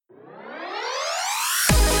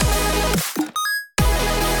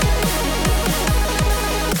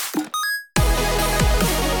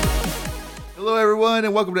everyone,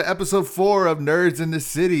 and welcome to episode 4 of Nerds in the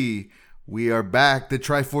City. We are back. The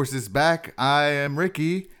Triforce is back. I am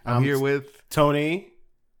Ricky. I'm here with Tony.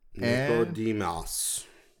 Nicodemus.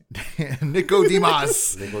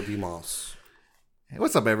 Nicodemus. Nicodemus. Hey,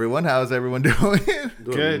 what's up, everyone? How's everyone doing? Doing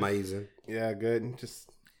Good. amazing. Yeah, good. Just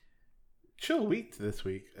chill week this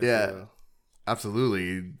week. Yeah.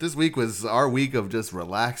 Absolutely. This week was our week of just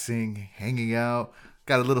relaxing, hanging out.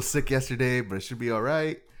 Got a little sick yesterday, but it should be all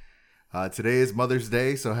right. Today is Mother's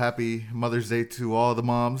Day, so happy Mother's Day to all the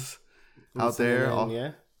moms out there.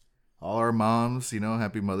 All our moms,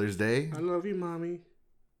 happy Mother's Day. I love you, mommy.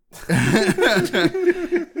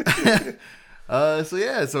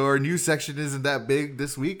 So our news section isn't that big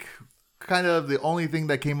this week. Kind of the only thing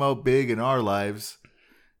that came out big in our lives.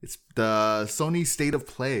 It's the Sony State of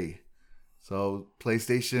Play. So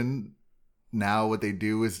PlayStation, now what they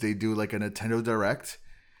do is they do like a Nintendo Direct.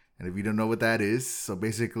 And if you don't know what that is, so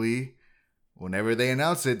basically, whenever they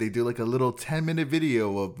announce it, they do like a little 10-minute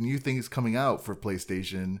video of new things coming out for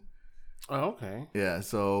PlayStation. Oh, okay. Yeah,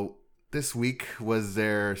 so this week was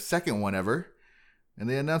their second one ever. And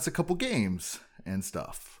they announced a couple games and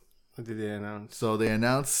stuff. What did they announce? So they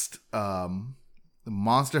announced the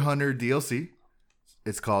Monster Hunter DLC.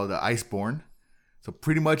 It's called Iceborne. So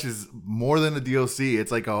pretty much is more than a DLC.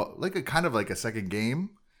 It's like a kind of like a second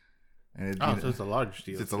game. And so it's a large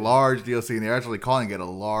DLC. It's a large DLC, and they're actually calling it a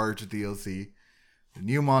large DLC.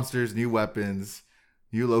 New monsters, new weapons,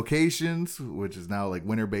 new locations, which is now like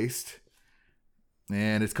winter based.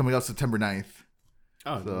 And it's coming out September 9th.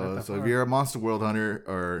 Oh, so if you're a Monster Hunter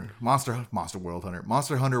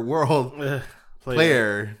World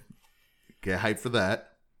player, get hyped for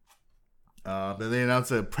that. Then they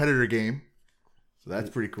announced a Predator game. So that's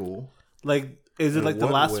pretty cool. Like, is it like the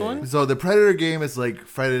last one? So the Predator game is like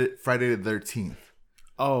Friday the 13th.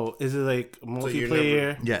 Oh, is it like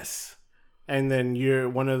multiplayer? Yes. And then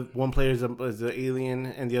one player is the alien,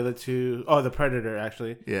 and the other two, the Predator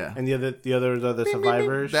actually. Yeah. And the others are the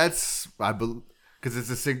survivors. That's I believe because it's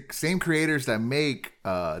the same creators that made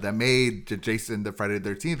Jason the Friday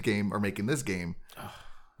the 13th game are making this game.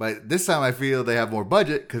 But this time I feel they have more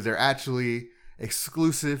budget because they're actually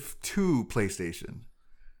exclusive to PlayStation.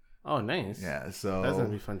 Oh, nice. Yeah, so that's gonna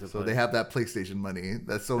be fun to play. So they have that PlayStation money,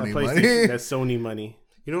 that Sony money. That's Sony money.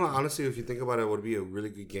 You know what? Honestly, if you think about it, would be a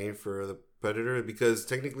really good game for the Predator because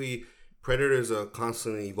technically, Predator is a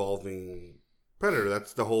constantly evolving predator.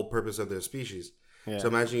 That's the whole purpose of their species. Yeah. So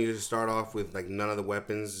imagine you just start off with like none of the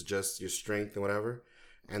weapons, just your strength and whatever,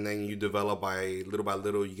 and then you develop by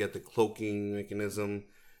little. You get the cloaking mechanism.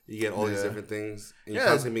 You get all these different things, and you're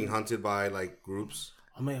constantly being hunted by like groups.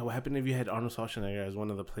 Oh man, what happened if you had Arnold Schwarzenegger as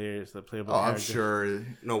one of the players, the playable character? I'm sure.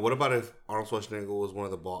 No, what about if Arnold Schwarzenegger was one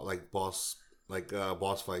of the boss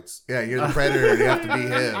fights? Yeah, you're the Predator. You have to be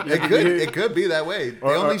him. It could be that way. They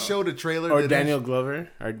only showed a trailer. Or Danny Glover.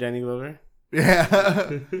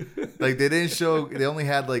 Yeah, like they didn't show. They only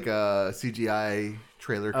had like a CGI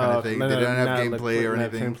trailer kind of thing. They didn't have gameplay or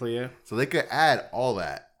anything. So they could add all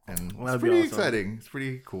that, and it's pretty exciting. It's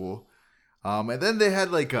pretty cool. And then they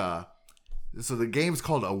had like so the game's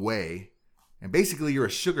called Away, and basically you're a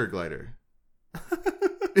sugar glider.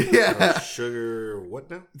 Yeah, sugar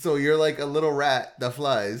what now? So you're like a little rat that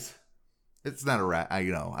flies. It's not a rat. I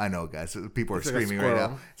know, guys. People are screaming right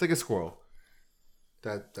now. It's like a squirrel.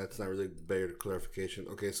 That's not really better clarification.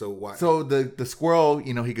 Okay, so why? So the squirrel,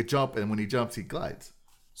 he could jump, and when he jumps, he glides.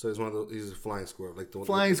 So he's he's a flying squirrel, like the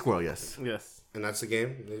flying squirrel. Yes. And that's the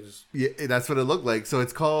game. Yeah, that's what it looked like. So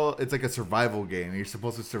it's like a survival game. You're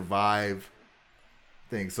supposed to survive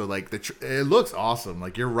things. So like it looks awesome.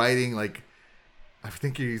 Like you're riding I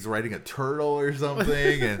think he's riding a turtle or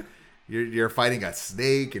something, and you're fighting a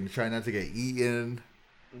snake and trying not to get eaten.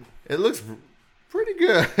 It looks pretty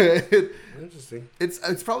good. Interesting.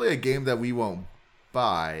 It's probably a game that we won't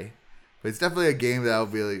buy, but it's definitely a game that I'll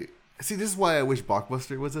be like. See, this is why I wish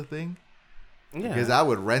Blockbuster was a thing. Yeah. Because I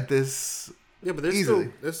would rent this. Yeah, but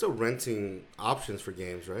there's still renting options for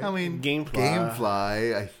games, right? I mean,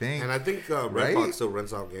 Gamefly, I think. And I think Redbox still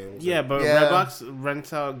rents out games. Yeah, but Redbox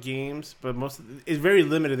rents out games, but it's very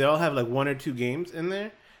limited. They all have like one or two games in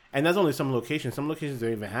there, and that's only some locations. Some locations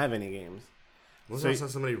don't even have any games. When's the last time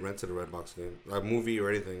somebody rented a Redbox game? Like a movie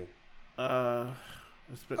or anything? I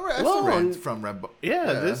still rent from Redbox.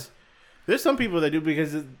 Yeah, there's some people that do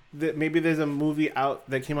because maybe there's a movie out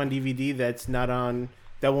that came on DVD that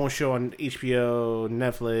won't show on HBO,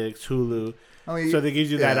 Netflix, Hulu. So they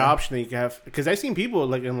give you that option that you can have. Because I've seen people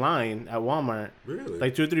like in line at Walmart. Really?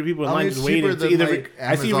 Like 2 or 3 people in line just waiting to either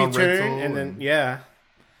I see return and then That's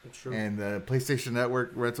true. And the PlayStation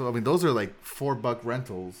Network rental. I mean, those are like $4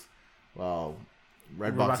 rentals. Wow.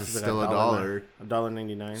 Redbox is still $1.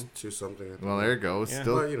 $1.99. $2 something. Well, there it goes. Yeah.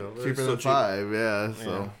 Still well, cheaper than $5. Yeah. So.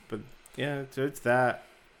 Yeah, but yeah, so it's that.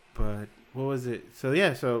 But what was it? So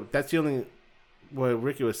yeah, so that's the only. What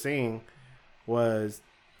Ricky was saying was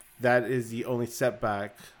that is the only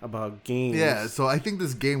setback about games. Yeah. So I think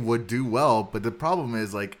this game would do well, but the problem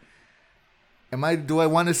is like, do I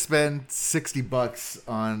want to spend $60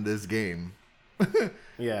 on this game?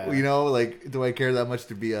 Yeah. You know, like, do I care that much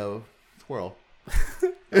to be a squirrel?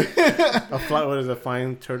 What is a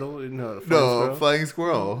flying turtle? No, flying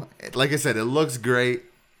squirrel. Like I said, it looks great.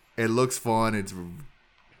 It looks fun. It's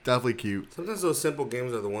definitely cute. Sometimes those simple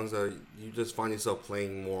games are the ones that you just find yourself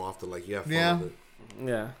playing more often. Like, you have fun with it.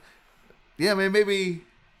 Yeah. Yeah, I mean,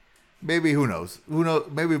 maybe who knows?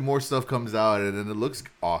 Maybe more stuff comes out and then it looks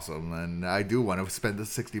awesome, and I do want to spend the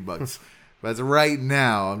 $60. But as of right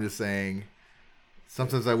now, I'm just saying.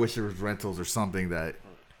 Sometimes I wish there was rentals or something that.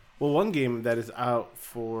 Well, one game that is out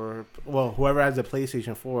for whoever has a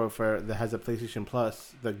PlayStation 4 that has a PlayStation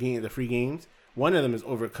Plus, the free games. One of them is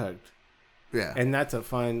Overcooked. Yeah, and that's a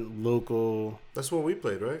fun local. That's what we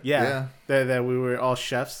played, right? Yeah. That we were all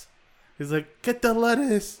chefs. He's like, get the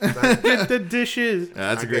lettuce, get the dishes. Yeah,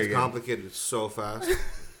 that's a great game. Complicated so fast.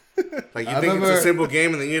 Like, you think it's a simple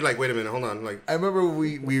game, and then you're like, wait a minute, hold on. Like, I remember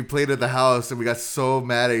we played at the house and we got so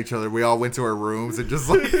mad at each other. We all went to our rooms and just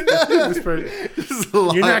like,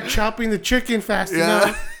 you're not chopping the chicken fast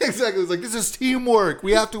enough. Exactly. It's like, this is teamwork.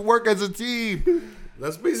 We have to work as a team.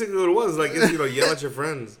 That's basically what it was. Like, it's, yell at your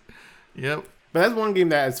friends. Yep. But that's one game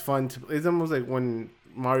that is fun. It's almost like when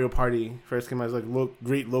Mario Party first came out. It's like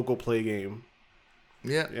great local play game.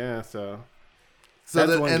 Yeah. Yeah. So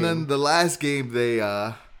then the last game they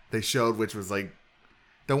showed, which was like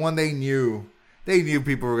the one they knew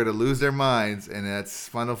people were gonna lose their minds, and that's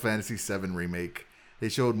Final Fantasy VII Remake. They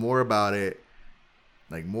showed more about it.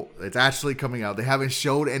 Like, more, it's actually coming out. They haven't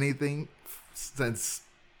showed anything since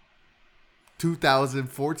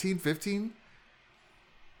 2014, 15.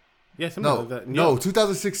 Yeah, like that. No,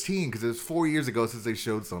 2016, because it was 4 years ago since they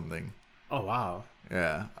showed something. Oh wow.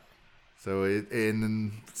 Yeah. So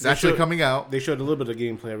it's actually coming out. They showed a little bit of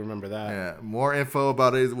gameplay. I remember that. Yeah, more info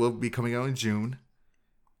about it will be coming out in June.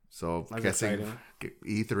 So I'm guessing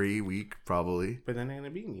E3 week probably. But then they're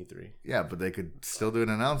gonna be in E3. Yeah, but they could still do an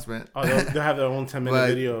announcement. Oh, they'll have their own 10-minute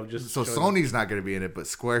video of just. So Sony's not gonna be in it, but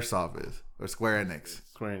SquareSoft is, or Square Enix.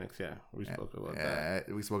 Square Enix, yeah, we spoke about that.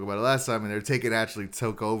 Yeah, we spoke about it last time, and actually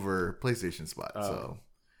took over PlayStation spot. So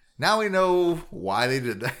now we know why they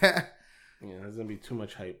did that. Yeah, there's gonna be too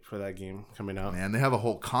much hype for that game coming out. Man, they have a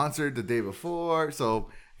whole concert the day before, so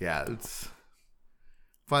yeah, it's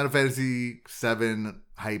Final Fantasy VII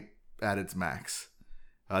hype at its max.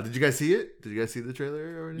 Did you guys see it? Did you guys see the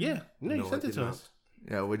trailer already? Yeah, no, you sent it to us.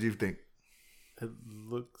 Yeah, what do you think? It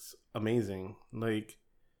looks amazing. Like,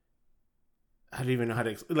 I don't even know how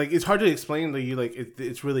to it's hard to explain.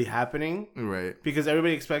 It's really happening, right? Because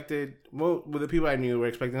everybody expected. Well, the people I knew were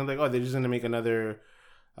expecting like, oh, they're just gonna make another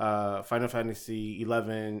Final Fantasy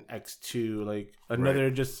 11 X2, like another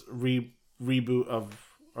just reboot of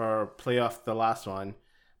or play off the last one,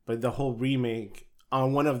 but the whole remake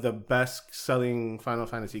on one of the best selling Final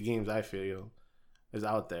Fantasy games, I feel, is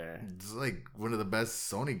out there. It's like one of the best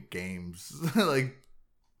Sony games. Like,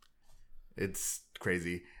 it's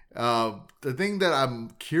crazy. The thing that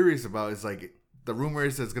I'm curious about is like the rumor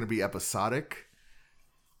is it's going to be episodic.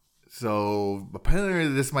 So apparently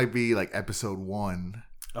this might be like episode 1.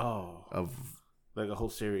 Oh, of like a whole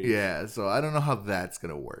series. Yeah, so I don't know how that's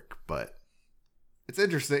gonna work, but it's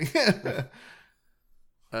interesting. But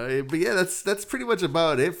yeah, that's pretty much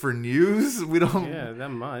about it for news. We don't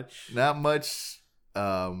not much. Yeah,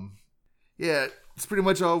 it's pretty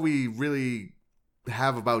much all we really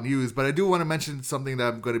have about news. But I do want to mention something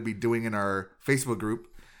that I'm going to be doing in our Facebook group.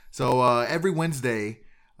 So every Wednesday,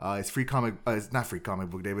 it's free comic. It's not free comic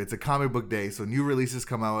book day, but it's a comic book day. So new releases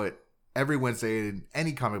come out every Wednesday in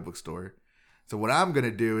any comic book store. So what I'm going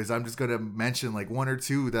to do is I'm just going to mention like one or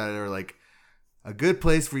two that are like a good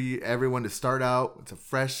place for everyone to start out. It's a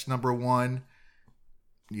fresh number 1.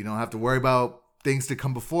 You don't have to worry about things to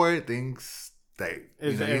come before it. Things that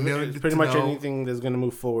it's pretty much anything that's going to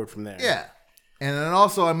move forward from there. Yeah. And then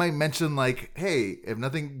also I might mention like, hey, if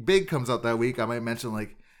nothing big comes out that week, I might mention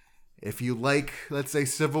like, if you like, let's say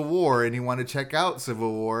Civil War and you want to check out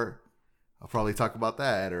Civil War, I'll probably talk about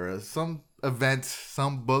that, or some event,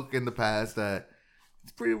 some book in the past that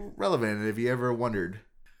it's pretty relevant if you ever wondered.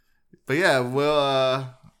 But yeah, we're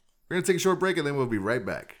going to take a short break and then we'll be right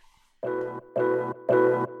back.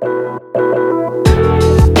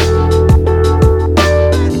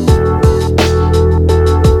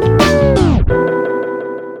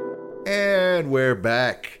 And we're back.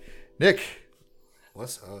 Nick,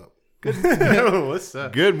 what's up? What's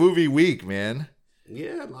up? Good movie week, man.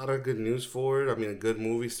 Yeah, a lot of good news for it. I mean, a good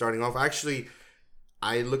movie starting off. Actually,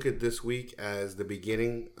 I look at this week as the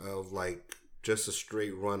beginning of like just a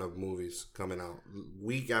straight run of movies coming out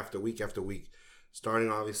week after week after week. Starting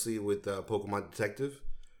obviously with Pokemon Detective.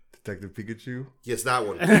 Detective Pikachu? Yes, that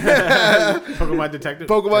one. Pokemon Detective.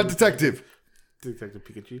 Pokemon Detective. Detective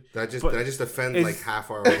Pikachu. Did I just offend like half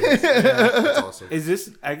our audience? That's awesome. Is this?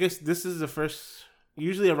 I guess this is the first.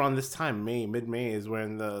 Usually around this time, mid-May is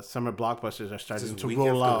when the summer blockbusters are starting to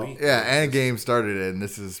roll out. Yeah, Endgame started it, and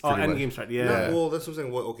this is pretty much... Endgame started, yeah. Well, that's what I'm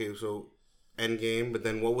saying. Okay, so Endgame, but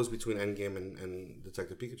then what was between Endgame and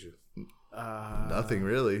Detective Pikachu? Nothing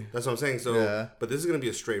really. That's what I'm saying. So, but this is gonna be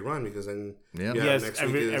a straight run because then next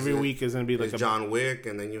every week is gonna be like John Wick,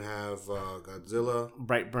 and then you have Godzilla,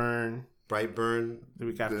 Brightburn. The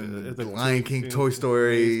week after the Lion King, Toy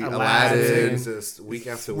Story, Aladdin. Week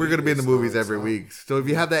after week. We're gonna be in the movies every week. So if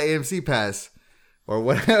you have that AMC pass, or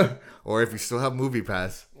whatever, or if you still have Movie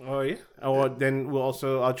Pass. Oh yeah. Oh, then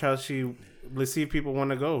I'll try to see. Let's see if people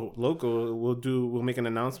want to go local. We'll make an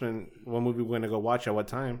announcement what movie we're gonna go watch at what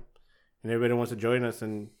time, and everybody wants to join us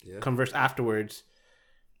and converse afterwards.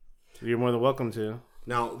 You're more than welcome to.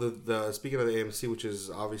 Now, the speaking of the AMC, which is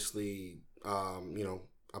obviously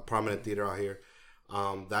a prominent theater out here.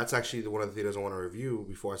 That's actually one of the theaters I want to review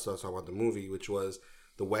before I start talking about the movie, which was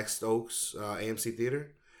the West Oaks AMC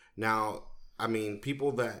Theater. Now, I mean,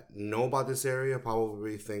 people that know about this area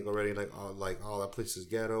probably think already oh, that place is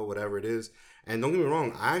ghetto, whatever it is. And don't get me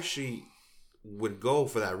wrong, I actually would go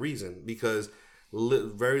for that reason because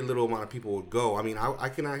very little amount of people would go. I mean,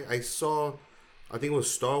 I saw. I think it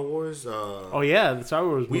was Star Wars. The Star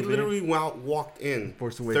Wars movie. We literally walked in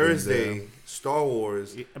Thursday, Star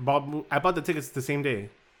Wars. I bought the tickets the same day.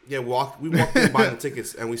 Yeah, we walked in buying the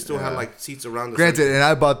tickets, and we still had like seats around us. Granted, and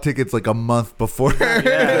I bought tickets like a month before.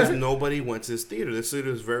 Because nobody went to this theater. This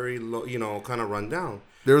theater is very low, kind of run down.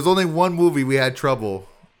 There was only one movie we had trouble.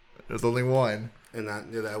 There's only one. And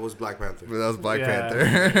that was Black Panther. That was Black Panther.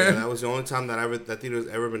 That was the only time that theater has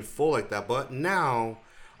ever been full like that. But now...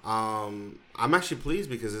 I'm actually pleased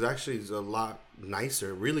because it's actually a lot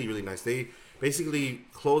nicer, really, really nice. They basically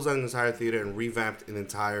closed down the entire theater and revamped an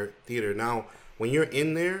entire theater. Now, when you're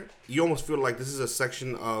in there, you almost feel like this is a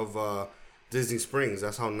section of Disney Springs.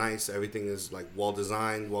 That's how nice everything is, like well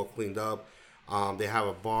designed, well cleaned up. They have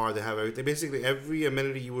a bar, they have everything. Basically, every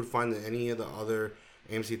amenity you would find in any of the other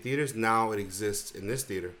AMC theaters, now it exists in this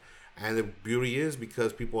theater. And the beauty is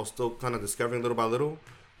because people are still kind of discovering little by little,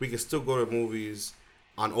 we can still go to movies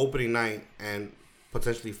on opening night and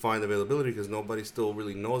potentially find availability because nobody still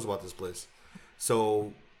really knows about this place.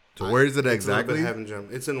 So where is it exactly? It's Heaven Gem.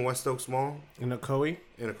 It's in West Oaks Mall. In Ocoee.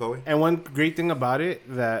 And one great thing about it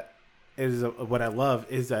that is what I love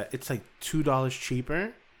is that it's like $2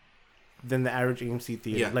 cheaper than the average AMC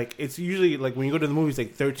theater. Yeah. Like it's usually like when you go to the movies,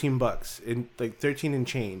 like $13 and like 13 and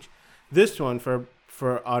change. This one for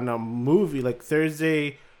on a movie like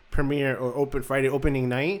Thursday premiere or Friday opening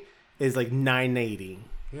night is like $9.80.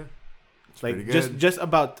 Yeah, it's like just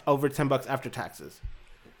about over $10 after taxes.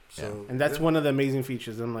 So, and that's one of the amazing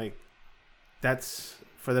features. I'm like, that's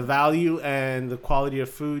for the value and the quality of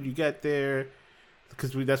food you get there.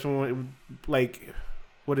 Because that's when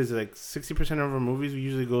what is it, like 60% of our movies we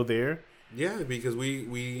usually go there. Yeah, because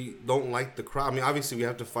we don't like the crowd. I mean, obviously we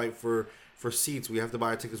have to fight for seats. We have to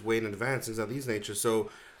buy our tickets way in advance, things of these nature. So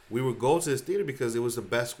we would go to this theater because it was the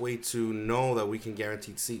best way to know that we can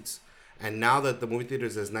guarantee seats. And now that the movie theater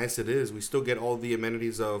is as nice as it is, we still get all the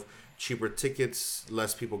amenities of cheaper tickets,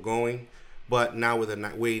 less people going, but now with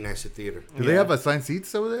a way nicer theater. Do they have assigned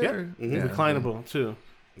seats over there? Yeah, mm-hmm. Reclinable too.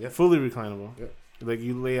 Yeah, fully reclinable. Yeah, like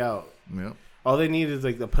you lay out. Yeah. All they need is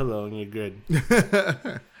like the pillow, and you're good.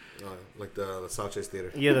 Like the South Chase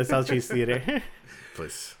Theater. Yeah, the South Chase Theater.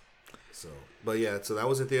 Please. So that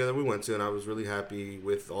was the theater that we went to, and I was really happy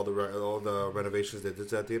with all the renovations they did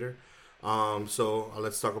to that theater. So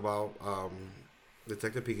let's talk about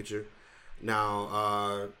Detective Pikachu.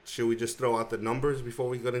 Now, should we just throw out the numbers before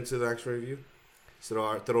we get into the actual review? Throw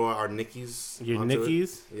out our Nickies. Your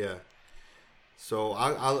Nickies? Yeah. So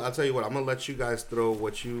I'll tell you what. I'm gonna let you guys throw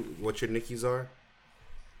what your Nickies are,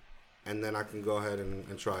 and then I can go ahead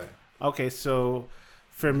and try it. Okay, so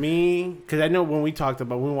for me, because I know when we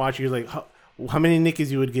watched, you're like, how many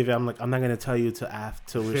Nickies you would give it? I'm like, I'm not gonna tell you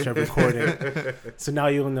till we start recording. So now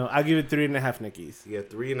you'll know. I'll give it 3.5 Nickies. Yeah,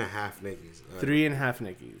 3.5 Nickies. Right. 3.5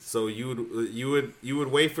 Nickies. So you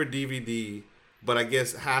would wait for DVD, but I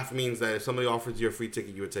guess half means that if somebody offers you a free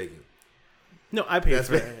ticket, you would take it. No, I paid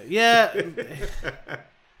for it. Yeah.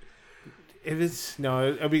 If it's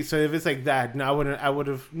no, I mean, so if it's like that, no, I wouldn't. I would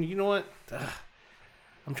have. You know what?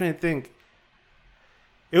 I'm trying to think.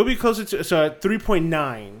 It would be closer to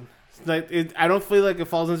 3.9. Like I don't feel like it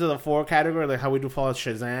falls into the 4 category, like how we do fall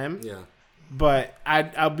Shazam. Yeah. But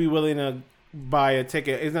I'll be willing to buy a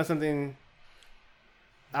ticket. It's not something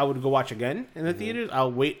I would go watch again in the theaters.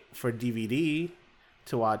 I'll wait for DVD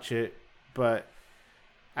to watch it, but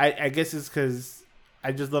I guess it's because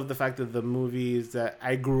I just love the fact that the movies that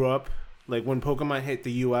I grew up, like when Pokemon hit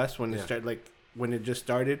the U.S. when it started, like when it just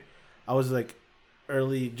started, I was like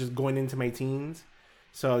early, just going into my teens,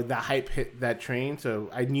 so the hype hit that train. So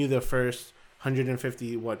I knew the first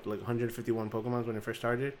 151 Pokemons when it first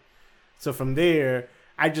started. So from there,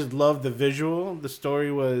 I just loved the visual. The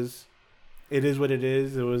story was, it is what it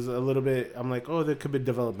is. It was a little bit, I'm like, oh, there could be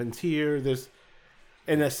development here. There's,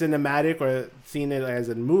 in a cinematic or seeing it as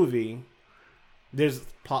a movie, there's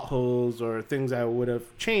plot holes or things I would have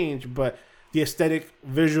changed. But the aesthetic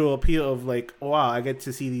visual appeal of like, oh, wow, I get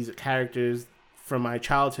to see these characters from my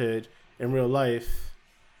childhood in real life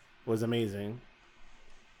was amazing.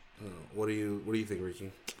 What do you think,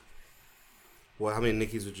 Ricky? Well, how many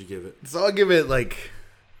Nickies would you give it? So I'll give it like,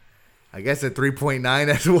 I guess a 3.9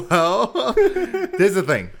 as well. This is the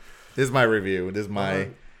thing. This is my review. This is my.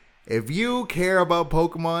 If you care about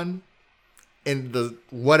Pokemon and the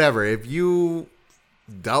whatever, if you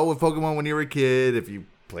dealt with Pokemon when you were a kid, if you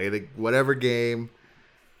played a whatever game,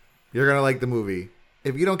 you're gonna like the movie.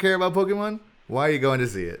 If you don't care about Pokemon, why are you going to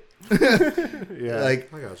see it? Yeah,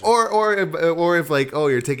 like, or if like, oh,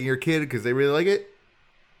 you're taking your kid because they really like it.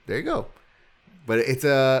 There you go. But it's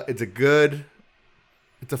a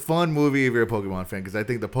fun movie if you're a Pokemon fan, because I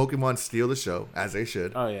think the Pokemon steal the show, as they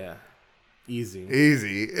should. Oh yeah,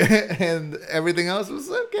 easy, and everything else was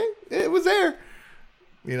okay. It was there,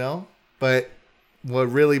 you know. But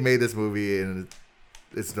what really made this movie, and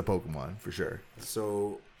it's the Pokemon for sure.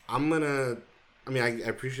 So I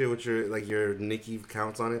appreciate what your Nikki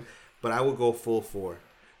counts on it, but I would go full 4.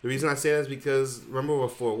 The reason I say that is because remember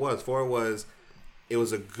what 4 was. 4 was, it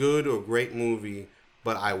was a good or great movie,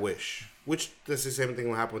 but I wish. Which, that's the same thing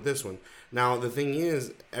will happen with this one. Now, the thing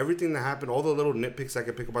is, everything that happened, all the little nitpicks I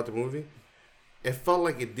could pick about the movie, it felt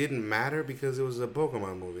like it didn't matter because it was a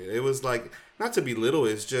Pokemon movie. It was like, not to belittle,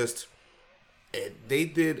 it's just,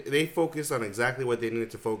 they focused on exactly what they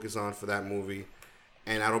needed to focus on for that movie.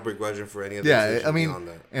 And I don't begrudge him for any of that. I mean,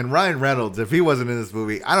 and Ryan Reynolds, if he wasn't in this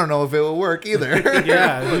movie, I don't know if it would work either.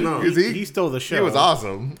 Yeah, he stole the show. He was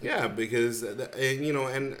awesome. Yeah, because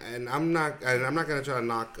and I'm not gonna try to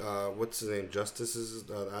knock what's his name, Justice is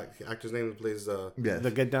the actor's name who plays the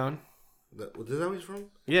Get Down. Is that where he's from?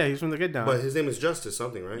 Yeah, he's from the Get Down. But his name is Justice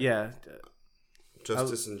something, right? Yeah,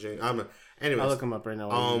 Justice and James. Anyways, I'll look him up right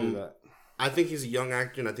now. I think he's a young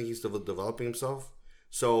actor, and I think he's still developing himself.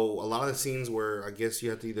 So a lot of the scenes where I guess you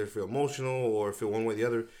have to either feel emotional or feel one way or the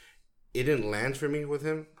other, it didn't land for me with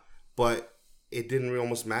him. But it didn't really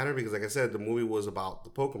almost matter because, like I said, the movie was about the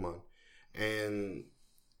Pokemon, and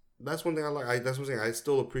that's one thing I like. That's one thing I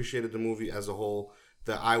still appreciated the movie as a whole.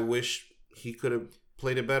 That I wish he could have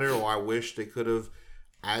played it better, or I wish they could have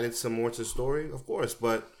added some more to the story. Of course,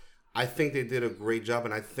 but I think they did a great job,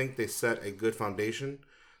 and I think they set a good foundation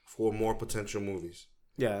for more potential movies.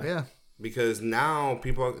 Yeah. Because now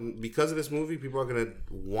because of this movie, people are gonna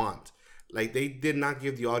want. Like, they did not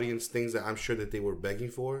give the audience things that I'm sure that they were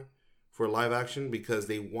begging for live action, because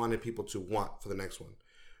they wanted people to want for the next one.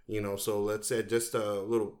 You know, so let's say, just a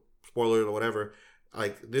little spoiler or whatever.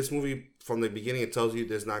 Like, this movie, from the beginning, it tells you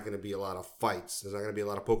there's not going to be a lot of fights. There's not going to be a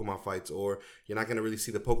lot of Pokemon fights, or you're not going to really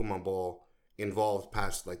see the Pokemon ball involved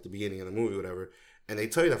past like the beginning of the movie, or whatever. And they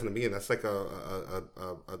tell you that from the beginning. That's like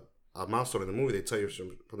a milestone in the movie. They tell you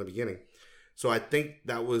from the beginning. So I think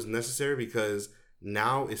that was necessary, because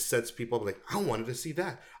now it sets people up like, I wanted to see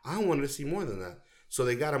that. I wanted to see more than that. So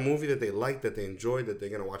they got a movie that they liked, that they enjoyed, that they're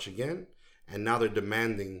going to watch again. And now they're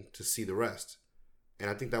demanding to see the rest. And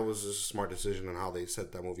I think that was just a smart decision on how they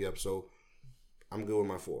set that movie up. So I'm good with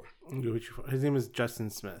my 4. His name is Justin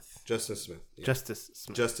Smith. Justin Smith. Yeah. Justice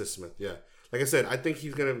Smith. Justice Smith, yeah. Like I said, I think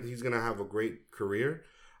he's gonna have a great career.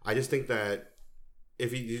 I just think that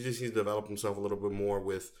if he just needs to develop himself a little bit more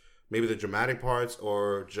with maybe the dramatic parts,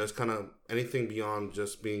 or just kind of anything beyond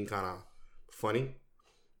just being kind of funny,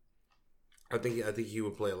 I think he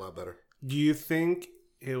would play a lot better. Do you think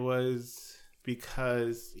it was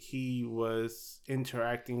because he was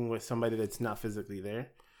interacting with somebody that's not physically there?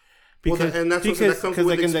 Because, and that's that comes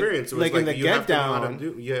with experience. Like in the Get Down.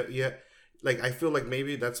 Yeah. Like, I feel like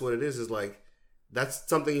maybe that's what it is like, that's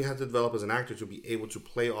something you have to develop as an actor, to be able to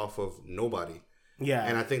play off of nobody. Yeah.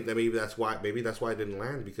 And I think that maybe that's why it didn't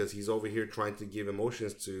land, because he's over here trying to give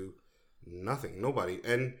emotions to Nothing. Nobody.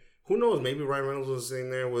 And who knows? Maybe Ryan Reynolds was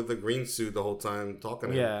sitting there with a green suit the whole time talking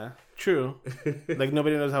to him. Yeah, true. Like,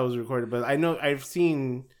 nobody knows how it was recorded. But I know I've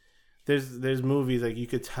seen... There's movies, like, you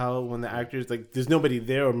could tell when the actors, like, there's nobody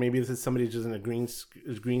there, or maybe this is somebody just in a green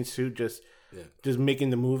suit just making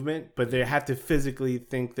the movement, but they have to physically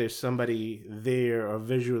think there's somebody there or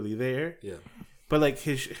visually there. Yeah. But, like,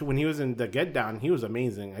 when he was in The Get Down, he was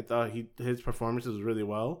amazing. I thought his performance was really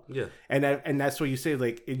well. Yeah. And that's what you say,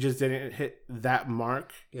 like, it just didn't hit that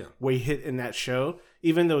mark where he hit in that show.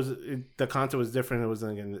 Even though the concept was different, it was,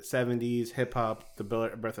 like, in the 70s, hip-hop, the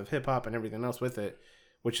birth of hip-hop and everything else with it,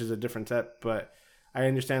 which is a different set, but I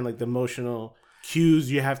understand, like, the emotional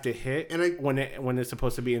cues you have to hit when it's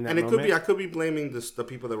supposed to be in that moment. And I could be blaming the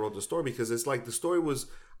people that wrote the story, because it's like the story was,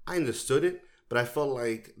 I understood it, but I felt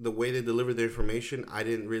like the way they delivered the information, I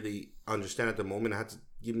didn't really understand at the moment. I had to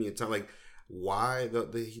give me a time, like, why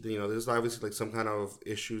there's obviously like some kind of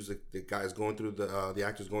issues that the guy's going through, the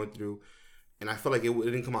actor's going through, and I felt like it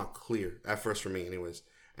didn't come out clear at first for me, anyways.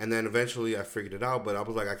 And then eventually I figured it out, but I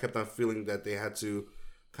was like, I kept on feeling that they had to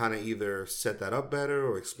kind of either set that up better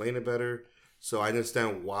or explain it better. So I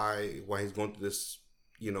understand why he's going through this,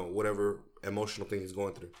 whatever emotional thing he's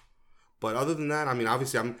going through. But other than that, I mean,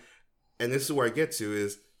 obviously and this is where I get to,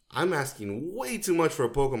 is I'm asking way too much for a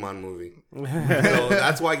Pokemon movie. So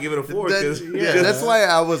that's why I give it a 4. That's why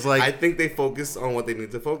I was like, I think they focus on what they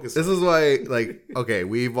need to focus on. This is why, like, okay,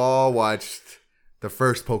 we've all watched the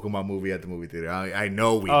first Pokemon movie at the movie theater. I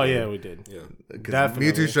know we did. Oh, yeah, we did. Yeah. Because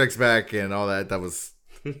Mewtwo Strikes Back and all that was...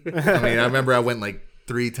 I mean, I remember I went like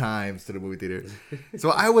 3 times to the movie theater.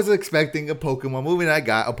 So I was expecting a Pokemon movie, and I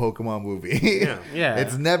got a Pokemon movie. Yeah.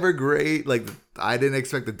 It's never great. Like, I didn't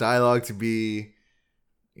expect the dialogue to be,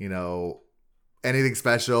 anything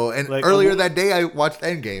special. And like, earlier that day, I watched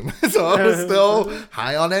Endgame. So I was still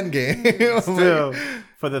high on Endgame. Still,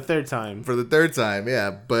 for the third time. For the third time,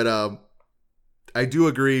 yeah. But I do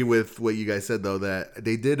agree with what you guys said, though, that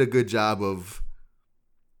they did a good job of,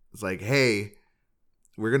 it's like, hey,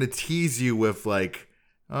 we're going to tease you with, like,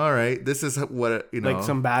 all right, this is what, like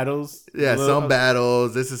some battles. Yeah, some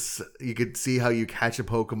battles. This is, you could see how you catch a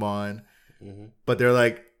Pokemon. Mm-hmm. But they're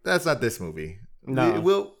like, that's not this movie.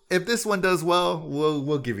 No. If this one does well,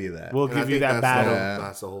 we'll give you that. We'll give you that battle.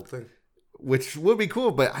 That's the whole thing. Which would be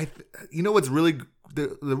cool. But what's really,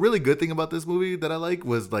 the really good thing about this movie that I like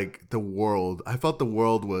was, like, the world. I felt the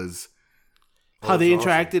world was. How they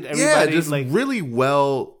interacted. Awesome. Everybody, just like really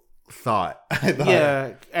well thought.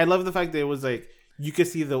 Yeah, I love the fact that it was like you could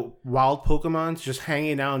see the wild Pokemons just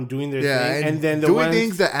hanging out and doing their thing, and then doing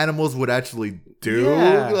things that animals would actually do.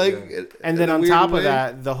 And then on top of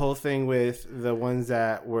that, the whole thing with the ones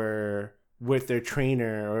that were with their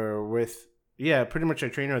trainer or with pretty much their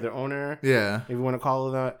trainer or their owner. Yeah, if you want to call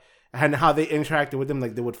it that. And how they interacted with them,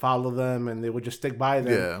 like they would follow them and they would just stick by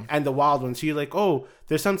them. Yeah. And the wild ones, so you're like, oh,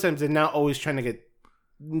 there's sometimes they're not always trying to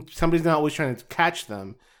somebody's not always trying to catch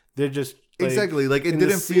them. They're just exactly like it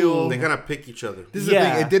didn't feel. They kind of pick each other. This is the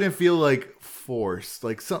thing. It didn't feel like forced.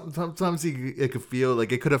 Like sometimes it could feel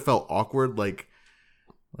like it could have felt awkward. Like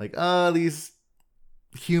these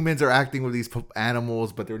humans are acting with these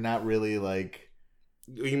animals, but they're not really like.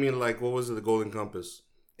 You mean like what was it? The Golden Compass.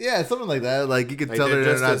 Yeah, something like that. Like you can tell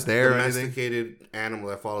they're not there. Domesticated animal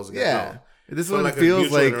that follows the guy. Yeah. This one like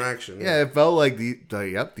feels like it felt like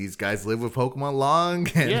these guys live with Pokemon long,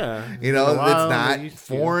 and it's not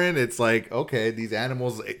foreign. It's like, okay, these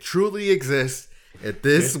animals truly exist at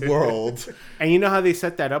this world. And you know how they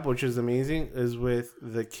set that up, which is amazing, is with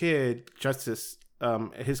the kid Justice.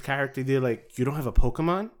 His character, they're like, you don't have a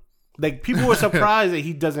Pokemon? Like people were surprised that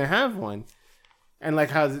he doesn't have one. And like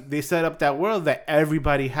how they set up that world that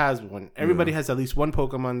everybody has one. Everybody has at least one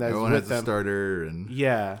Pokemon that's everyone with has them. A starter and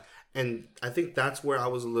And I think that's where I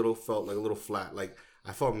was felt like a little flat. Like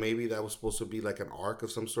I thought maybe that was supposed to be like an arc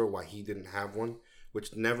of some sort why he didn't have one,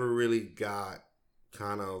 which never really got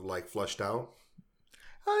kind of like flushed out.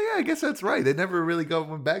 Oh yeah, I guess that's right. They never really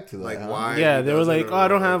went back to that. Like why? Yeah, they were like, "Oh, I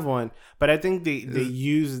don't have one." But I think they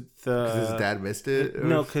used because his dad missed it.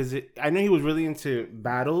 No, because I know he was really into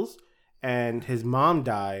battles. And his mom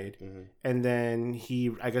died, and then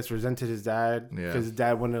he, I guess, resented his dad because his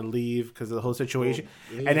dad wanted to leave because of the whole situation.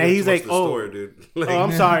 Well, and then he's like, "Oh, story, dude. Like, oh,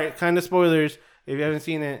 I'm sorry, kind of spoilers if you haven't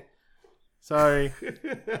seen it. Sorry."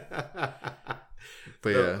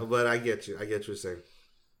 But I get you. I get what you're saying.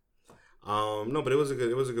 No, but it was a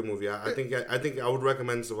good movie. I think I would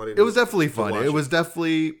recommend somebody. It was definitely fun. It was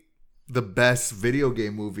definitely the best video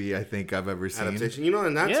game movie I think I've ever seen. Adaptation,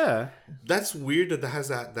 and that's weird that has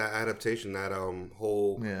that adaptation, that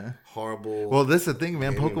whole horrible. Well, this is the thing,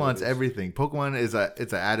 man. Pokemon's everything. Pokemon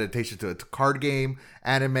it's an adaptation to a card game,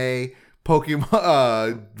 anime,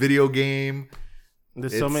 Pokemon video game.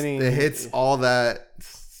 There's so many. It hits all that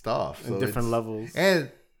stuff. So different levels.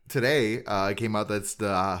 And today it came out that's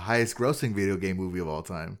the highest grossing video game movie of all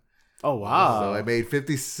time. Oh, wow. So it made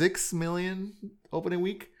 $56 million opening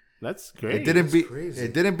week. That's great. It didn't beat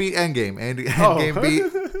Endgame. Endgame beat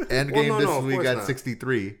Endgame this week at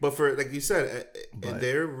 63. But for like you said,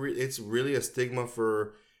 it's really a stigma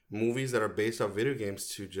for movies that are based off video games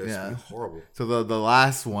to just be horrible. So the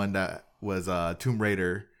last one that was Tomb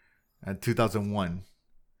Raider in 2001.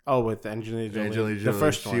 Oh, with Angelina Jolie. The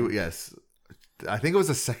first one. Yes. I think it was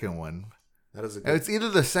the second one. That is it's either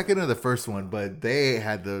the second or the first one, but they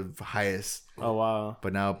had the highest. Oh, wow.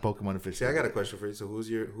 But now Pokemon officially. See, I got a question for you. So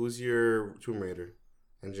who's your Tomb Raider?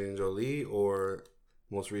 Angelina Jolie or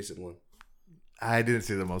most recent one? I didn't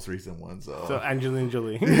see the most recent one, so Angelina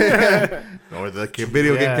Jolie. Or the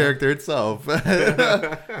video game character itself.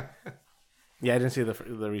 Yeah, I didn't see the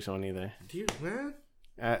recent one either. Dude, man.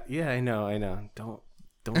 Yeah, I know. Don't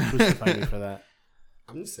crucify me for that.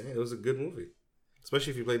 I'm just saying, it was a good movie,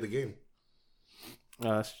 especially if you played the game.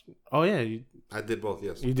 Oh yeah, I did both.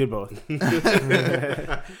 Yes, you did both. All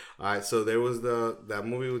right, so there was that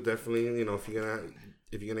movie was definitely, if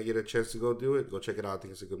you're gonna get a chance to go do it, go check it out. I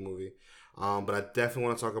think it's a good movie. But I definitely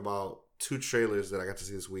want to talk about 2 trailers that I got to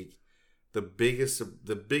see this week. The biggest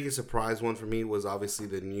surprise one for me was obviously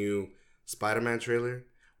the new Spider-Man trailer,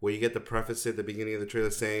 where you get the preface at the beginning of the trailer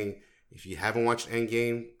saying, if you haven't watched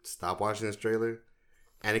Endgame, stop watching this trailer.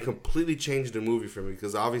 And it completely changed the movie for me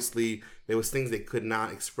because obviously there was things they could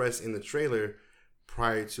not express in the trailer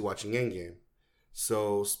prior to watching Endgame.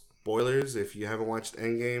 So spoilers, if you haven't watched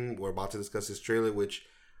Endgame, we're about to discuss this trailer, which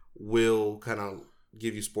will kind of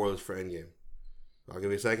give you spoilers for Endgame. I'll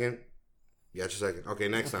give you a second. You got your second. Okay,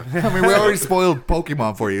 next time. I mean, we already spoiled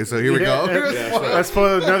Pokemon for you, so here we go. I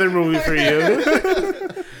spoiled another movie for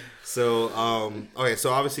you. So, okay,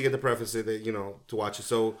 so obviously you get the preface that, to watch it.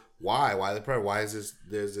 So why the preface? Why is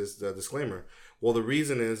there's this disclaimer? Well, the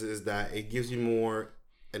reason is that it gives you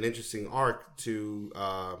an interesting arc to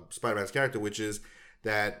Spider-Man's character, which is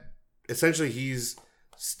that essentially he's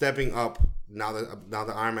stepping up now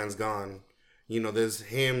that Iron Man's gone. There's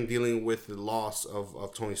him dealing with the loss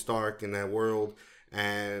of Tony Stark in that world,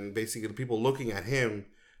 and basically the people looking at him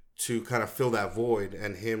to kind of fill that void,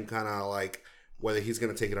 and him kind of like whether he's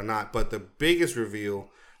going to take it or not. But the biggest reveal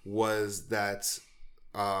was that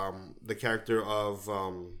the character of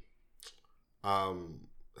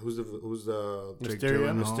who's the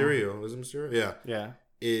Mysterio? Mysterio? Is it Mysterio? Yeah.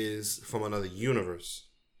 Is from another universe.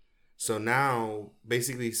 So now,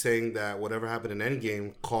 basically saying that whatever happened in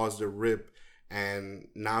Endgame caused a rip, and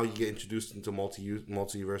now you get introduced into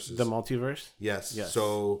multiverses. The multiverse? Yes.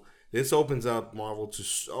 So this opens up Marvel to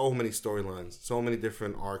so many storylines, so many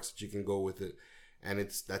different arcs that you can go with it, and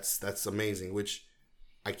that's amazing. Which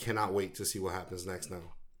I cannot wait to see what happens next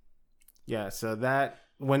now. Yeah. So that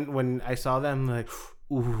when I saw them, like,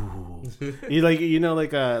 ooh, you like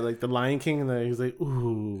the Lion King, and he's like,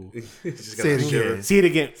 ooh, say it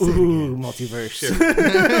again, ooh, multiverse.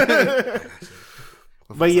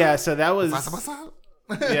 But yeah, so that was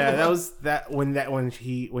when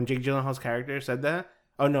Jake Gyllenhaal's character said that.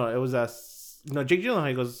 Oh no, it was Jake Gyllenhaal.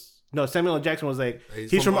 He goes, no, Samuel L. Jackson was like,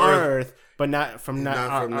 he's from our Earth, but not from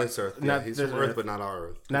this Earth. Yeah, not he's this from Earth, but not our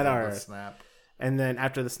Earth. Not our Earth. Snap. And then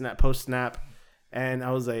after the post snap, and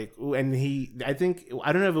I was like, ooh, and I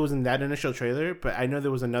don't know if it was in that initial trailer, but I know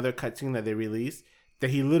there was another cutscene that they released that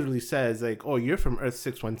he literally says like, oh, you're from Earth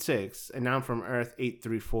 616, and now I'm from Earth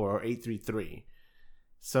 834 or 833.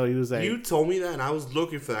 So he was like, you told me that, and I was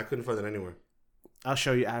looking for that. I couldn't find it anywhere. I'll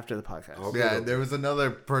show you after the podcast. Okay. Yeah, there was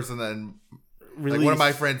another person that, like, one of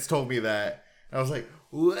my friends told me that. I was like,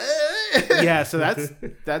 what? Yeah, so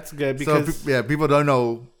that's good because people don't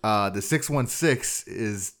know the 616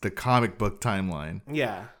 is the comic book timeline.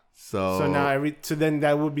 Yeah. So now then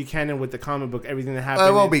that would be canon with the comic book, everything that happened.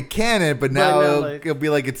 It won't be canon, but now it'll be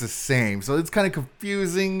like it's the same. So it's kind of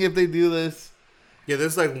confusing if they do this. Yeah,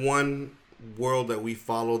 there's like one world that we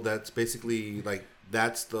follow that's basically like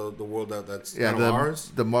that's the world that's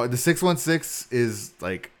ours. The 616 is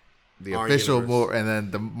like the Our official universe. and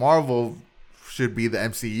then the Marvel should be the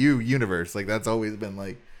MCU universe. Like that's always been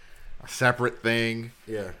like a separate thing.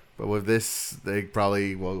 Yeah. But with this, they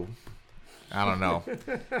probably I don't know.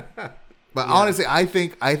 But honestly, I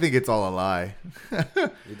think it's all a lie.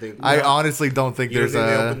 You think? I honestly don't think they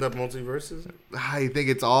opened up multiverses. I think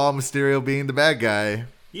it's all Mysterio being the bad guy.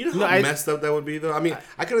 You know how messed up that would be, though. I mean,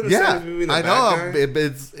 I could understand if being the bad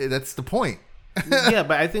guy. That's the point. Yeah,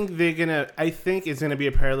 but I think it's gonna be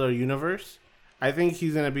a parallel universe. I think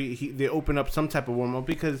he's gonna be. They open up some type of wormhole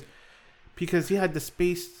because he had the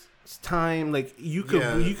space time. Like you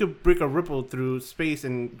could break a ripple through space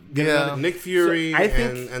and get another. Nick Fury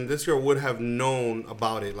and this girl would have known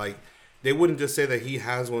about it. Like they wouldn't just say that he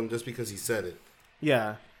has one just because he said it.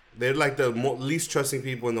 Yeah. They're like the least trusting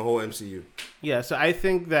people in the whole MCU. Yeah, so I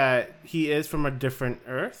think that he is from a different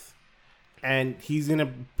Earth, and he's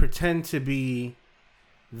gonna pretend to be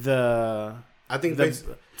the. I think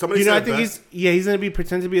somebody. I think he's gonna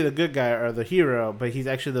pretend to be the good guy or the hero, but he's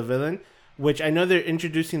actually the villain. Which I know they're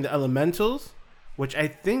introducing the Elementals, which I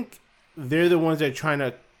think they're the ones that are trying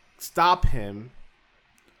to stop him.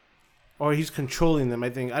 Or he's controlling them,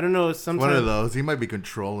 I think. I don't know. Sometimes one of those. He might be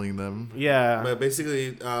controlling them. Yeah. But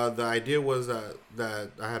basically, the idea was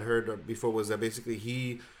that I had heard before was that basically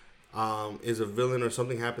he is a villain or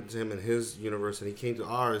something happened to him in his universe, and he came to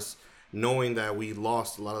ours knowing that we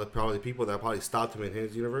lost a lot of the people that probably stopped him in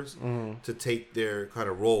his universe to take their kind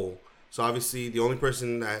of role. So obviously, the only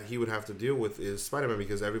person that he would have to deal with is Spider-Man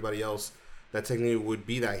because everybody else that technically would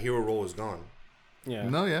be that hero role is gone. Yeah.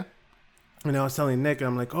 No, yeah. And I was telling Nick, and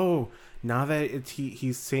I'm like, oh, now that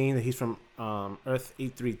he's saying that he's from Earth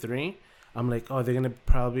 833, I'm like, oh, they're gonna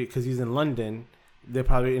probably because he's in London, they'll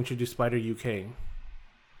probably introduce Spider UK.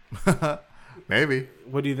 Maybe.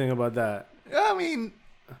 What do you think about that? I mean,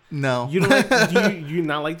 no. You don't like? do you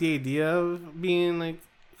not like the idea of being like?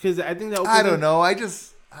 Because I think that I don't know. I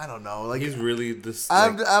don't know. Like he's really this.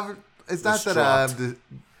 I'm. It's not distraught. that I'm.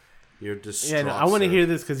 You're distraught. Yeah, no, I want to hear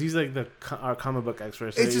this because he's like our comic book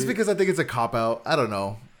expert. So it's just because I think it's a cop out. I don't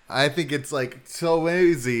know. I think it's like so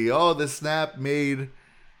easy. Oh, the snap made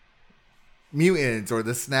mutants, or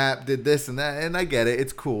the snap did this and that, and I get it.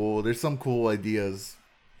 It's cool. There's some cool ideas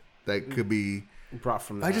that could be brought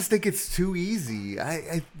from that. I just think it's too easy. There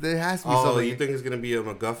has to be something. something. You think it's gonna be a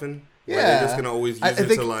MacGuffin? Yeah, they're just gonna always use it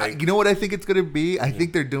to like. You know what I think it's gonna be? I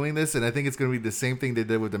think they're doing this, and I think it's gonna be the same thing they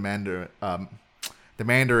did with the Mandarin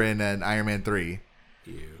and Iron Man 3.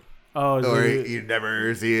 Ew. Oh, or you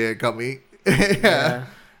never see it coming. Yeah.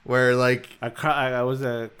 Where like I was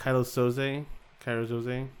a Cairo Soze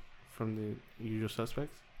from the Usual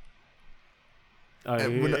Suspects. Well,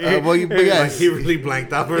 yes. Like he really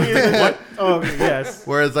blanked out. What? Oh, yes.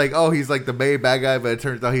 Whereas like, oh, he's like the main bad guy, but it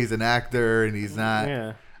turns out he's an actor and he's not.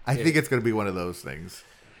 Yeah. I think it's gonna be one of those things.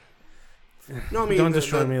 No, I mean, don't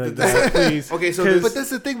destroy me like that, please. Okay, so but that's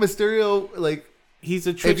the thing, Mysterio, like. He's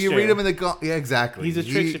a trickster. If you read him in the yeah, exactly. He's a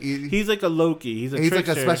trickster. He's like a Loki. He's trickster. like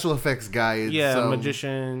a special effects guy. Yeah,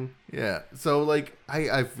 magician. Yeah. So like,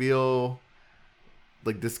 I feel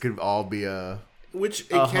like this could all be which it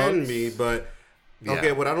can hoax. Be, but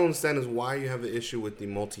okay. What I don't understand is why you have the issue with the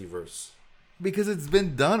multiverse. Because it's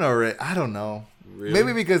been done already. I don't know. Really?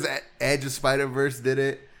 Maybe because Edge of Spider-Verse did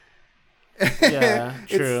it. Yeah,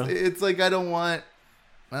 true. It's like I don't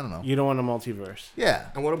know. You don't want a multiverse. Yeah.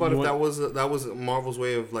 And what about that was Marvel's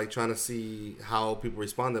way of like trying to see how people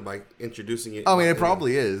responded by introducing it? I mean, it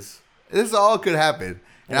probably is. This all could happen,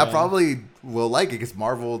 and I probably will like it because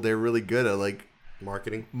Marvel, they're really good at like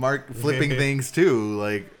marketing, flipping things too.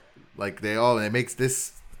 Like it makes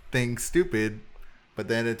this thing stupid, but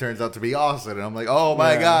then it turns out to be awesome, and I'm like, oh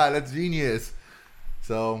my god, that's genius.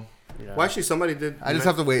 So, well, actually, somebody did. I just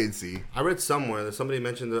have to wait and see. I read somewhere that somebody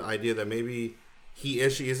mentioned the idea that maybe. He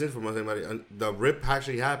actually isn't from anybody. The rip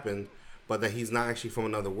actually happened, but that he's not actually from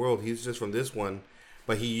another world. He's just from this one.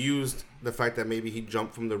 But he used the fact that maybe he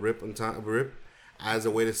jumped from the rip as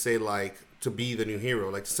a way to say like to be the new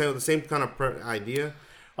hero, like to say the same kind of idea.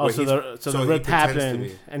 Oh, so the rip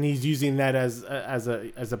happened, and he's using that as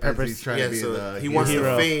a purpose. He's trying to be the he wants the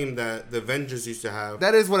fame that the Avengers used to have.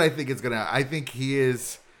 That is what I think it's gonna. I think he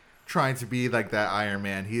is trying to be like that Iron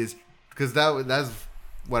Man. He is because that's.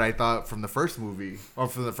 What I thought from the first movie or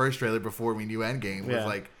from the first trailer before we knew Endgame was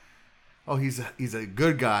like, oh, he's a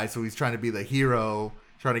good guy, so he's trying to be the hero,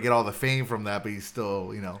 trying to get all the fame from that, but he's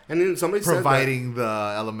still, and then somebody providing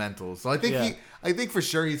the elementals. So I think I think for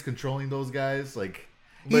sure he's controlling those guys. Like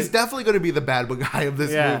he's definitely going to be the bad guy of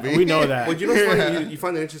this movie. We know that. But you know, what's funny? You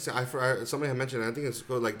find it interesting. Somebody had mentioned, I think it's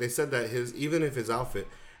cool. Like they said that even if his outfit,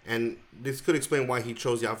 and this could explain why he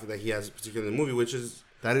chose the outfit that he has, particularly in the movie, which is.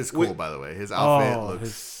 That is cool, by the way. His outfit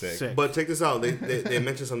looks sick. But check this out. They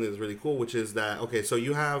mentioned something that's really cool, which is that, okay, so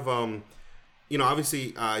you have,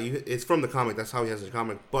 obviously, it's from the comic. That's how he has his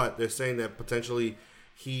comic. But they're saying that potentially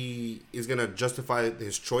he is going to justify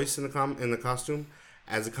his choice in the costume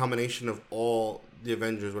as a combination of all the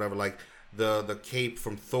Avengers, whatever, like the cape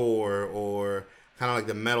from Thor or kind of like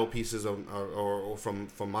the metal pieces or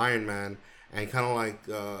from Iron Man and kind of like,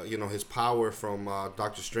 his power from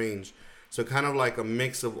Doctor Strange. So kind of like a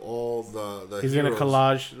mix of all the He's heroes. Gonna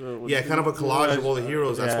collage. Kind of a collage of all the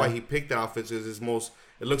heroes. That's why he picked the outfits. It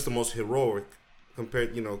looks the most heroic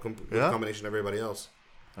compared, combination of everybody else.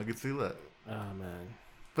 I could see that. Oh man,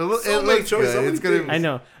 but it looks good. It's gonna. I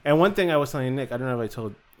know. And one thing I was telling Nick, I don't know if I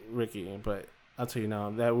told Ricky, but I'll tell you now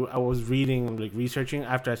that I was reading, like researching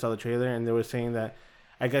after I saw the trailer, and they were saying that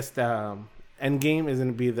I guess the Endgame is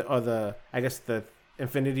gonna be the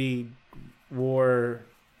Infinity War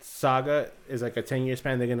saga is like a 10-year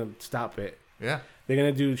span. They're gonna stop it. Yeah, they're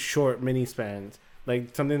gonna do short mini spans.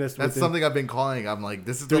 Like something that's something I've been calling. I'm like,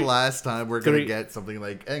 this is the last time we're gonna get something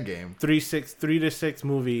like Endgame. 3 to 6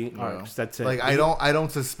 movie arcs. That's it. Like I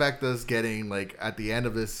don't suspect us getting like at the end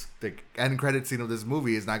of this, the end credit scene of this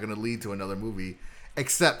movie is not gonna lead to another movie,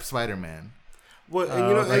 except Spider-Man. Well,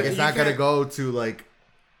 like it's not gonna go to like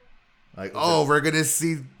we're gonna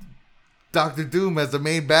see Doctor Doom as the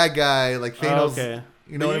main bad guy, like Thanos. Okay.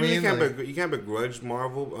 You know what I mean? You can't begrudge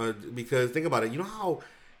Marvel because think about it. You know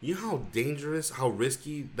how dangerous, how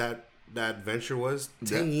risky that venture was?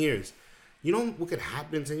 10 years. You know what could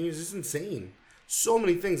happen in 10 years? It's insane. So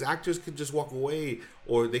many things. Actors could just walk away,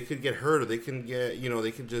 or they could get hurt, or they can get,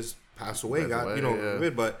 they could just pass away.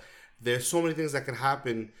 But there's so many things that could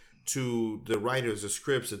happen to the writers, the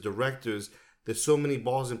scripts, the directors. There's so many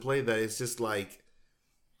balls in play that it's just like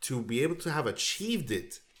to be able to have achieved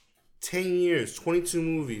it. 10 years, 22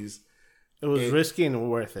 movies. It was risky and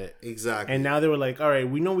worth it. Exactly. And now they were like, all right,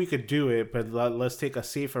 we know we could do it, but let's take a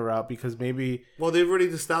safer route because maybe... Well, they've already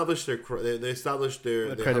established their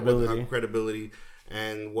credibility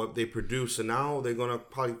and what they produce. And now they're going to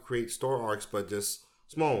probably create story arcs, but just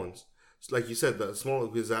small ones. So like you said, the small,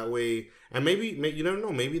 because that way... And maybe, you never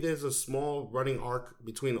know, maybe there's a small running arc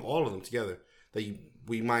between all of them together that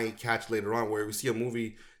we might catch later on where we see a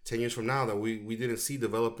movie 10 years from now that we didn't see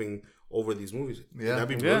developing over these movies. Yeah, that'd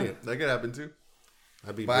be brilliant. That could happen too.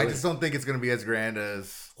 That'd be. But brilliant. I just don't think it's going to be as grand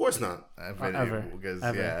as. Of course not. Ever. Because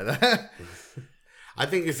yeah. I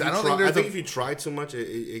think if you try too much,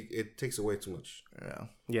 it takes away too much. Yeah.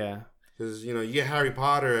 Yeah. Because you get Harry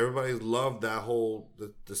Potter, everybody's loved that whole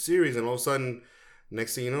the series, and all of a sudden,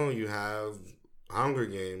 next thing you know, you have Hunger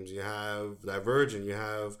Games, you have Divergent, you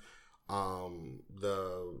have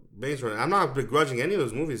the Maze Runner. I'm not begrudging any of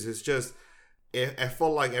those movies. It's just. I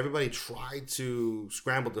felt like everybody tried to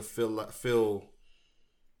scramble to fill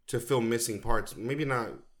missing parts. Maybe not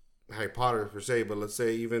Harry Potter per se, but let's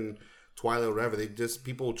say even Twilight or whatever.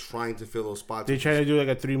 People trying to fill those spots. They try to do like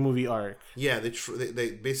a 3-movie arc. Yeah, they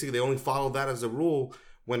basically only follow that as a rule.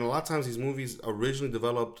 When a lot of times these movies originally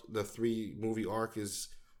developed the 3-movie arc is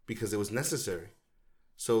because it was necessary.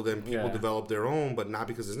 So then people develop their own, but not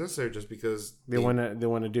because it's necessary, just because they want to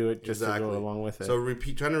do it just to go along with it. So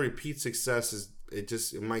trying to repeat success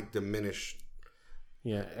it might diminish.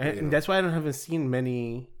 Yeah, and that's why I haven't seen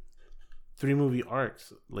many 3-movie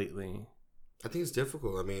arcs lately. I think it's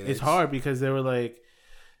difficult. I mean, it's hard because they were like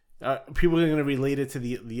people are gonna relate it to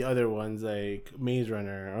the other ones like Maze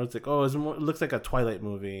Runner, or it's like it looks like a Twilight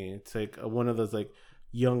movie. It's like one of those like.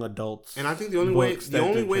 Young adults, and I think the only way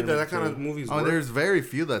that kind of movies. There's very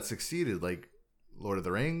few that succeeded. Like Lord of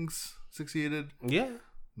the Rings succeeded. Yeah,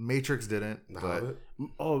 Matrix didn't.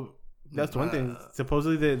 That's one thing.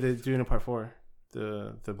 Supposedly they're doing a part 4.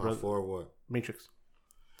 The part 4 of what? Matrix.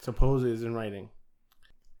 Supposedly is in writing.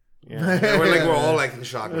 Yeah, we're all like in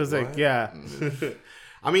shock. It was like yeah.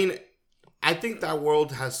 I mean, I think that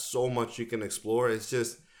world has so much you can explore. It's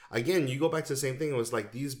just. Again, you go back to the same thing. It was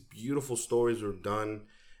like these beautiful stories were done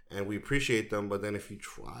and we appreciate them. But then if you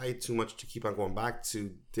try too much to keep on going back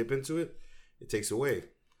to dip into it, it takes away.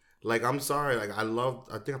 Like, I'm sorry. Like, I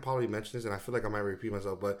think I probably mentioned this and I feel like I might repeat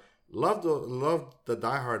myself. But loved the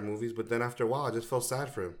Die Hard movies. But then after a while, I just felt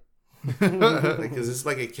sad for him. Because it's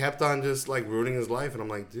like it kept on just like ruining his life. And I'm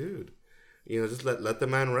like, dude, just let the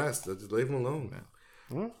man rest. Just leave him alone.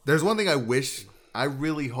 Yeah. There's one thing I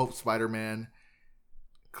really hope Spider-Man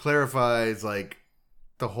clarifies like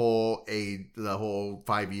the whole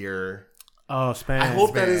 5-year span. I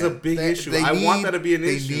hope that is a big issue. I want that to be an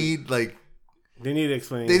issue. They need to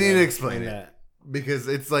explain. They need to explain it because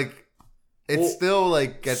it's like still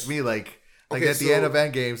like gets me like at the end of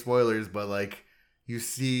Endgame, spoilers, but like you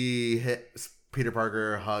see Peter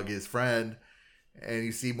Parker hug his friend, and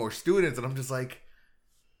you see more students, and I'm just like,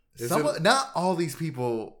 not all these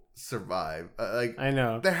people survive. I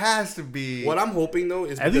know there has to be. What I'm hoping though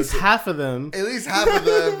is at least half of them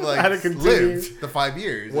like lived the 5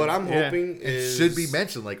 years. What I'm hoping is it should be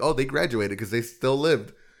mentioned like they graduated because they still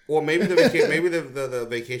lived. Well, maybe the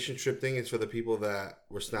vacation trip thing is for the people that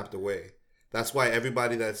were snapped away. That's why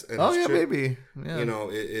everybody that's in trip, maybe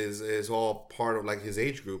is all part of like his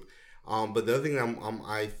age group. But the other thing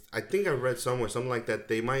I think I read somewhere something like that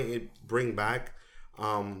they might bring back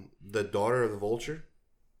the daughter of the Vulture.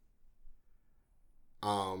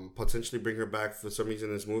 potentially bring her back for some reason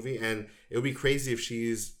in this movie, and it would be crazy if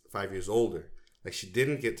she's 5 years older. Like she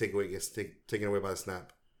didn't get taken away by the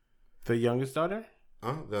snap. The youngest daughter?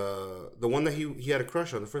 The one that he had a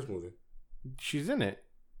crush on the first movie. She's in it.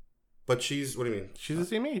 But she's, what do you mean? She's the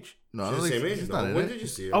same age. No, she's the same age. No. When did you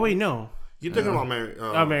see her? Oh wait, no. You're talking about Mary.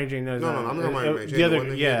 Mary Jane. No, I'm not talking about Mary Jane. The other, one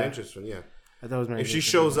that had interest in, yeah. I thought it was Mary Jane. If she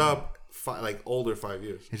shows up, older 5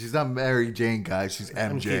 years. And she's not Mary Jane, guys. She's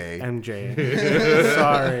MJ. MJ.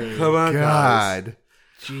 Sorry. Come on, God. Guys.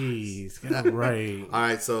 Jeez, get it right. All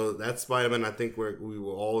right, so that's Spider-Man. I think we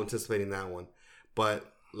were all anticipating that one, but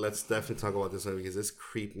let's definitely talk about this one because this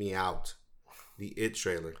creeped me out. The It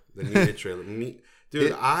trailer, the new It trailer.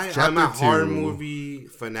 Dude, I'm a horror movie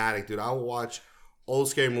fanatic, dude. I will watch old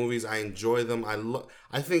scary movies. I enjoy them.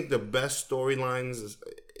 I think the best storylines is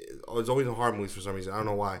always in horror movies for some reason. I don't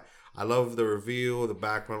know why. I love the reveal, the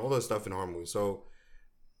background, all that stuff in horror movies. So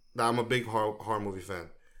I'm a big horror movie fan.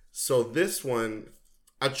 So this one,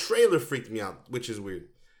 a trailer freaked me out, which is weird.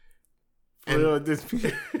 And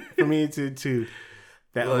for me too.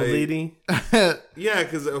 That old lady. Yeah,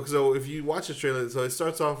 because so if you watch the trailer, so it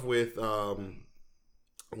starts off with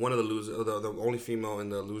one of the losers, the only female in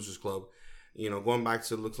the Losers Club, going back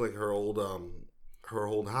to looks like her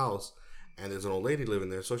old house, and there's an old lady living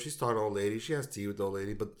there. So she's talking to the old lady. She has tea with the old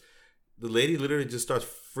lady, but the lady literally just starts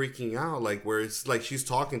freaking out, like where it's like she's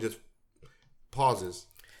talking, just pauses.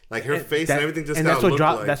 Like her face and everything just that's what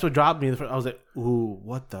dropped me. I was like, "Ooh,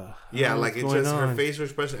 what the?" Yeah, like it just her facial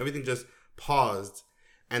expression, everything just paused,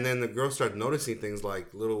 and then the girl started noticing things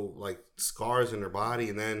like little scars in her body,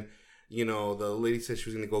 and then the lady said she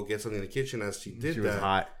was gonna go get something in the kitchen. As she did, she was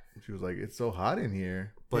hot. She was like, "It's so hot in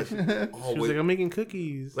here." But she was like, "I'm making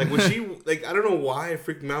cookies." Like when she I don't know why it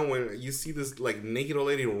freaked me out when you see this naked old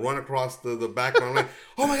lady run across the background. Like,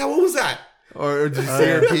 oh my god, what was that? Or did you see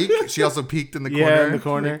her peek? She also peeked in the corner. Yeah, in the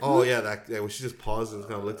corner. Oh yeah, when she just paused and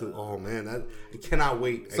kind of looked at. Oh man, I cannot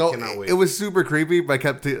wait. I cannot wait. It was super creepy, but I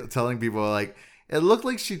kept telling people like it looked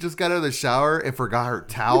like she just got out of the shower and forgot her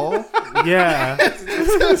towel. Yeah,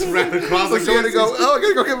 just ran across. So she had to go. Oh, I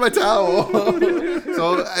gotta go get my towel.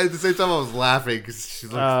 So at the same time, I was laughing because she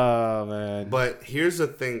looked. Oh man! But here's the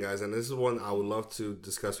thing, guys, and this is one I would love to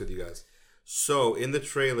discuss with you guys. So in the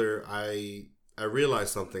trailer, I realized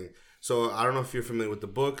something. So I don't know if you're familiar with the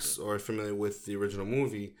books or familiar with the original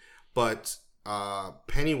movie, but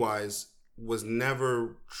Pennywise was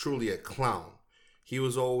never truly a clown. He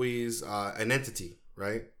was always an entity,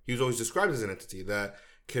 right? He was always described as an entity that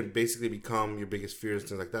can basically become your biggest fears and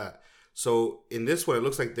things like that. So in this one, it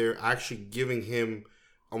looks like they're actually giving him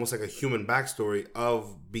almost like a human backstory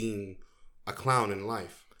of being a clown in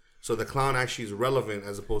life. So the clown actually is relevant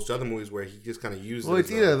as opposed to other movies where he just kind of uses. Well,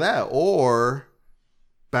 it's either that or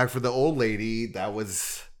back for the old lady. That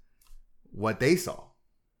was what they saw.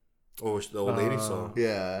 Oh, the old lady saw.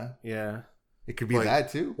 Yeah. Yeah. It could be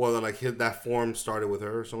that too. Well, that form started with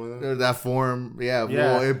her or something like that? That form, yeah.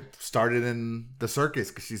 Well, it started in the circus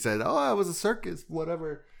because she said, "Oh, I was a circus,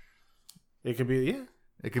 whatever." It could be, yeah.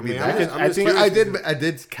 It could be that. I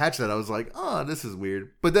did catch that. I was like, "Oh, this is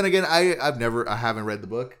weird." But then again, I haven't read the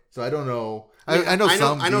book, so I don't know. I know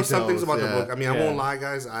some things about the book. I mean, I won't lie,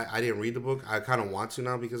 guys. I didn't read the book. I kind of want to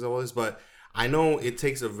now because of all this, but I know it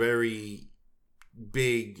takes a very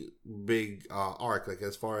big arc, like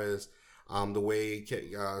as far as the way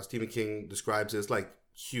Stephen King describes it, it's like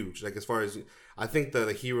huge. Like as far as I think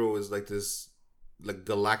the hero is like this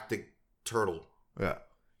galactic turtle. Yeah.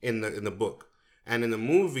 In the book. And in the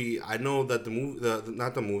movie, I know that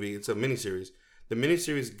not the movie, it's a miniseries. The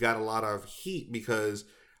miniseries got a lot of heat because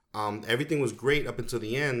everything was great up until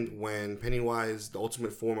the end when Pennywise, the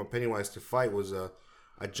ultimate form of Pennywise to fight was a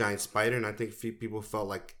giant spider. And I think people felt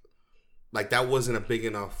like that wasn't a big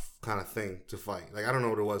enough kind of thing to fight. Like, I don't know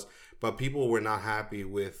what it was, but people were not happy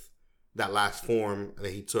with that last form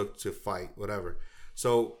that he took to fight, whatever.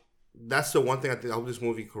 So that's the one thing I hope this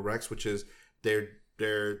movie corrects, which is they're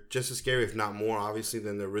just as scary, if not more, obviously,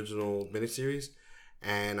 than the original miniseries.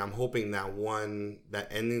 And I'm hoping that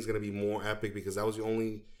ending is going to be more epic because that was the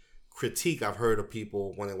only critique I've heard of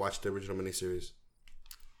people when they watched the original miniseries.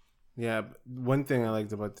 Yeah, one thing I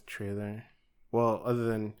liked about the trailer, well, other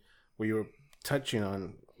than what you were touching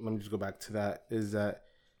on, let me just go back to that, is that,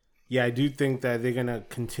 yeah, I do think that they're going to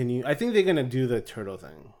continue. I think they're going to do the turtle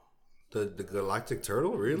thing. The galactic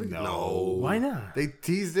turtle? Really? No. Why not? They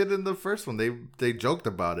teased it in the first one. They joked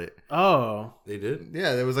about it. Oh. They did?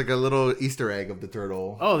 Yeah, there was like a little Easter egg of the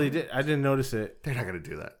turtle. Oh, they did? I didn't notice it. They're not going to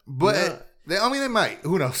do that. But, they might.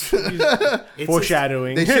 Who knows?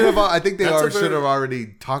 Foreshadowing. They should have. I think they should have already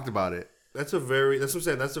talked about it. That's what I'm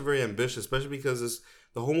saying. That's a very ambitious, especially because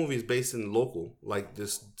the whole movie is based in local, like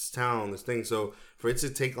this town, this thing. So for it to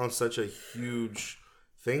take on such a huge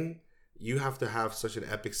thing, you have to have such an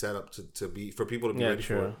epic setup for people to be ready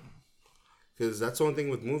for it. Because that's the only thing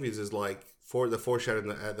with movies is like for the foreshadowing,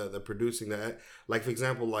 the producing that. Like for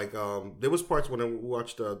example, like there was parts when I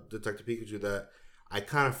watched Detective Pikachu that I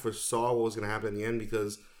kind of foresaw what was going to happen in the end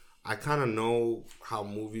because I kind of know how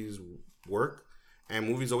movies work, and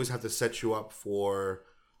movies always have to set you up for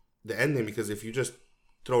the ending because if you just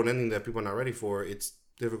throw an ending that people are not ready for, it's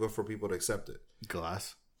difficult for people to accept it.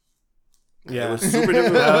 Glass. Yeah, it was super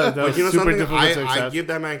difficult. But you know something? I give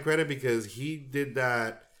that man credit because he did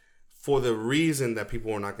that for the reason that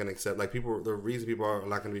people are not going to accept. Like the reason people are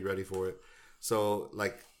not going to be ready for it. So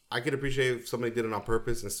like I could appreciate if somebody did it on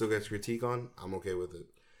purpose and still gets critique on. I'm okay with it.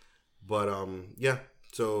 But yeah,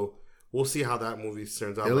 so we'll see how that movie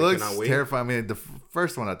turns out. It looks terrifying. I mean, the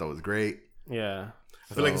first one I thought was great. Yeah.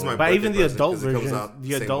 I feel like it's my but even the adult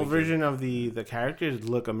version of the characters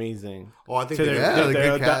look amazing. Oh, I think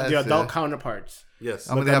the adult counterparts. Yes,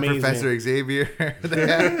 I mean they have Professor Xavier.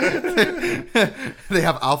 they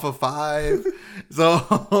have Alpha 5. So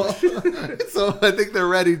I think they're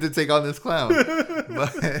ready to take on this clown.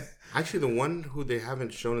 But actually, the one who they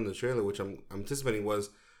haven't shown in the trailer, which I'm anticipating, was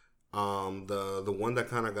the one that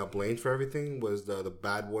kind of got blamed for everything was the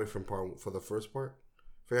bad boy for the first part.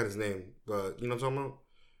 Forgot his name, but you know what I'm talking about?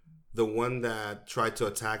 The one that tried to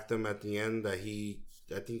attack them at the end I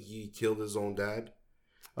think he killed his own dad.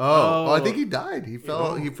 Oh, I think he died. He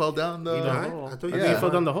fell down the... He died? I thought he fell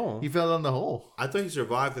down the hole. He fell down the hole. I thought he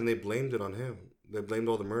survived and they blamed it on him. They blamed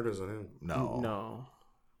all the murders on him. No.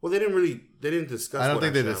 Well, they didn't discuss. I don't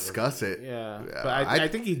think they discuss it. Yeah, but I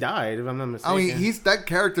think he died. If I'm not mistaken. I mean, that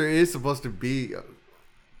character is supposed to be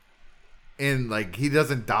in like he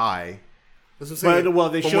doesn't die. That's what I'm saying. Well,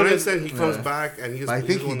 they showed it. Said he comes back and he's. I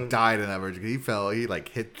think he died in that version. He fell. He like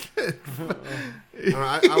hit.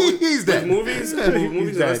 He's dead. Movies,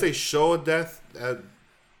 unless they show a death,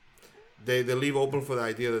 they leave open for the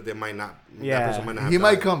idea that they might not. Yeah, that person might not have he died.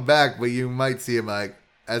 might come back, but you might see him like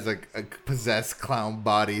as a possessed clown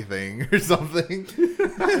body thing or something.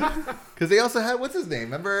 Because they also had what's his name?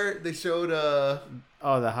 Remember they showed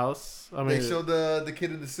the house. I mean, they showed the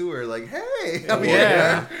kid in the sewer. Like, hey, I'm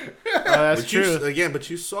here. That's true. But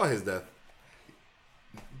you saw his death.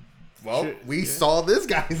 Well, we saw this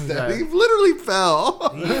guy's death. He literally fell.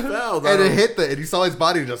 He fell, and it hit and you saw his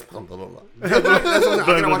body just. I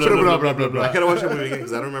gotta watch the movie again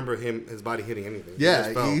because I don't remember his body hitting anything.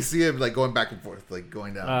 Yeah, you see him like going back and forth, like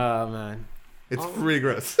going down. Oh man, it's pretty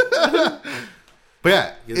gross. But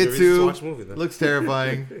yeah, it too looks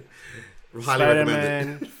terrifying. Highly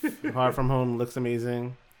recommend it. Far From Home looks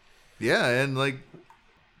amazing. Yeah, and like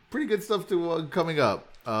pretty good stuff to coming up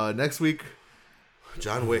next week.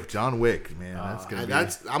 John Wick, man, that's gonna be.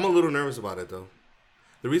 I'm a little nervous about it though.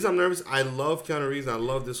 The reason I'm nervous, I love Keanu Reeves. I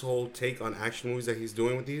love this whole take on action movies that he's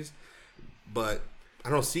doing with these, but I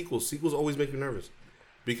don't know sequels. Sequels always make me nervous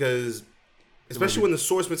because, especially when the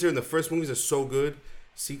source material in the first movies are so good,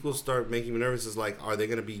 sequels start making me nervous. Is like, are they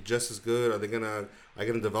gonna be just as good? Are I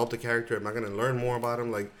gonna develop the character? Am I gonna learn more about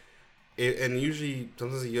him? Like, and usually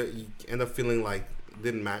sometimes you end up feeling like it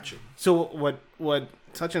didn't match it. So what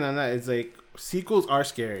touching on that is like. Sequels are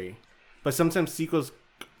scary, but sometimes sequels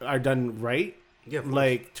are done right. Yeah,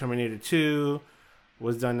 like Terminator 2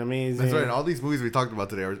 was done amazing. That's right. And all these movies we talked about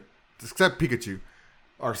today, except Pikachu,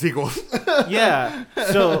 are sequels. Yeah.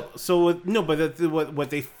 But what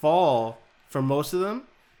they fall for most of them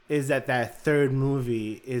is that third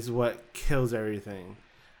movie is what kills everything.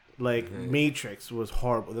 Like Matrix was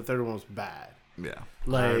horrible. The third one was bad. Yeah.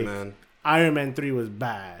 Like Iron Man 3 was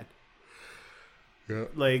bad. Yeah.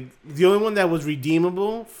 Like the only one that was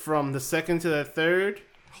redeemable from the second to the third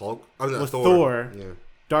was Thor. Yeah.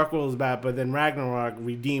 Dark World was bad, but then Ragnarok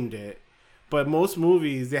redeemed it. But most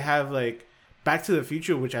movies they have like Back to the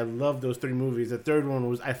Future, which I love those three movies. The third one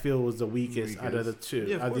was the weakest out of the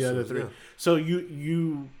two, out of the other three. Yeah. So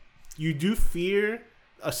you do fear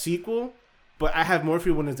a sequel, but I have more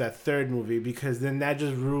fear when it's that third movie because then that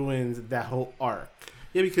just ruins that whole arc.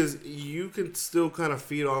 Yeah, because you can still kind of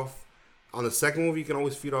feed off. On the second movie, you can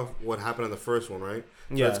always feed off what happened on the first one, right?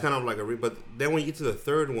 So yeah. It's kind of like but then when you get to the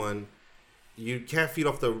third one, you can't feed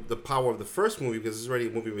off the power of the first movie because it's already a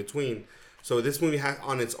movie in between. So this movie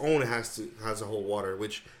on its own has to hold water,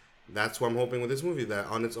 which that's what I'm hoping with this movie, that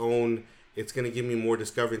on its own, it's going to give me more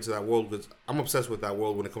discovery into that world because I'm obsessed with that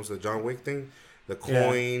world when it comes to the John Wick thing. The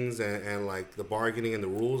coins and like the bargaining and the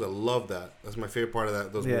rules. I love that. That's my favorite part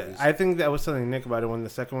of those movies. I think that was telling Nick about it when the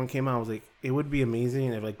second one came out. I was like, it would be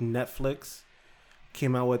amazing if like Netflix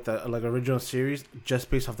came out with a like original series just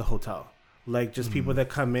based off the hotel. Like just people that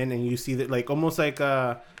come in and you see that like almost like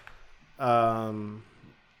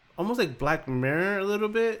almost like Black Mirror a little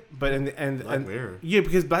bit, but Black Mirror. Yeah,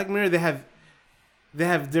 because Black Mirror they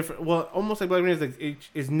have different. Well, almost like Black Mirror is like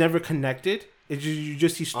it's never connected. It's just you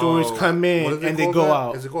just see stories come in and they go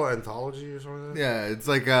out. Is it called anthology or something? Yeah, it's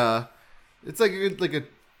like a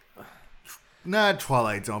not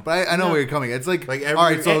Twilight Zone, but I know where you're coming. It's like every, all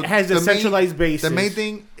right, so it has a centralized basis.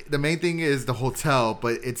 The main thing is the hotel,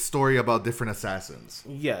 but it's story about different assassins.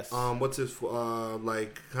 Yes. What's his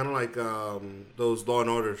like kind of like those Law and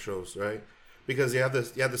Order shows, right? Because you have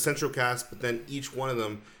the central cast, but then each one of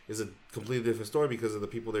them is a completely different story because of the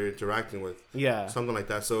people they're interacting with. Yeah. Something like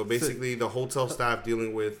that. So basically, the hotel staff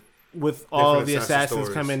dealing with all of the assassins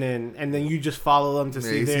coming in, and then you just follow them to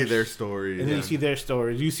see their stories. And then you see their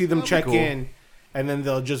stories. You see them check in, and then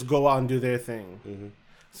they'll just go out and do their thing. Mm-hmm.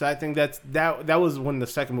 So I think that was when the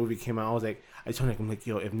second movie came out. I was like, I told him, like,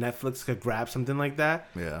 yo, if Netflix could grab something like that,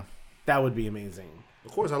 that would be amazing.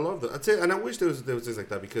 Of course, I love that. I'd say, and I wish there was things like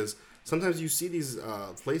that because sometimes you see these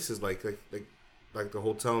places like the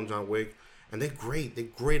hotel in John Wick, and they're great. They're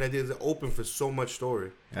great ideas. They're open for so much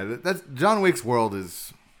story. Yeah, that's John Wick's world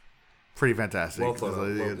is pretty fantastic. Well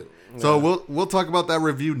thought. So we'll talk about that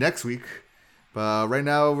review next week. But right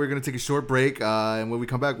now we're gonna take a short break, and when we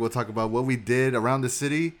come back, we'll talk about what we did around the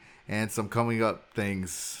city and some coming up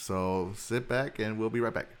things. So sit back, and we'll be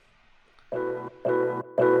right back.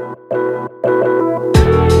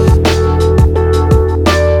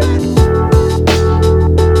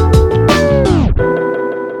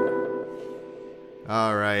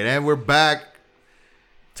 All right, and we're back.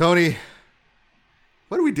 Tony,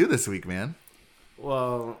 what did we do this week, man?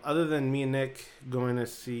 Well, other than me and Nick going to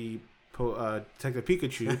see Detective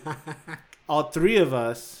Pikachu, all three of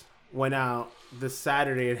us went out this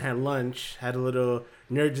Saturday and had lunch, had a little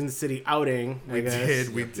Nerds in the City outing. We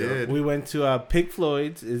did. We went to Pink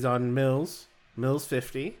Floyd's, is on Mills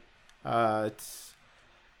 50. It's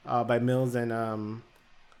by Mills and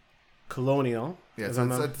Colonial. Yeah, so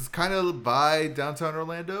it's kind of by downtown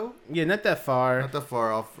Orlando. Yeah, not that far. Not that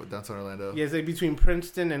far off downtown Orlando. Yeah, it's like between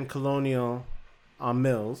Princeton and Colonial on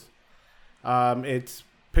Mills. It's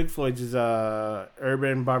Pink Floyd's is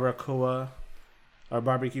urban barbacoa or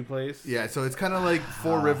barbecue place. Yeah, so it's kind of like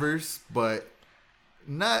Four Rivers, but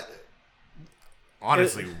not.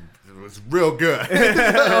 Honestly, it was real good.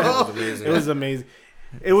 It was amazing.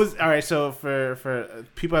 It was all right. So for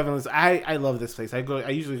people haven't listened, I love this place. I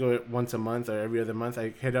usually go once a month or every other month. I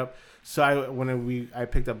hit up. So I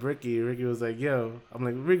picked up Ricky. Ricky was like, "Yo," I'm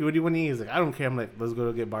like, "Ricky, what do you want to eat?" He's like, "I don't care." I'm like, "Let's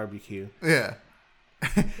go get barbecue." Yeah.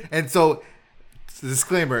 And so,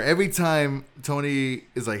 disclaimer: every time Tony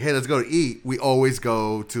is like, "Hey, let's go to eat," we always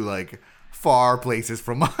go to like far places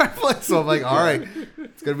from our place. So I'm like, "All right,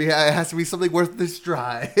 it's gonna be. It has to be something worth this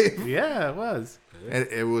drive." Yeah, it was. And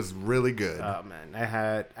it was really good. Oh man, I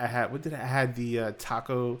had what did I had the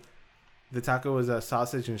taco. The taco was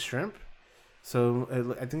sausage and shrimp. So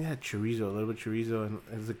I think it had chorizo, a little bit of chorizo, and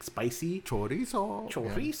it was like spicy. Chorizo.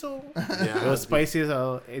 Yeah, it was spicy as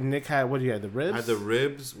hell. And Nick had, what do you have? The ribs. I had the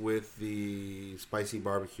ribs with the spicy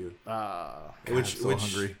barbecue. Which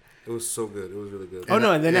hungry. It was so good. It was really good. Oh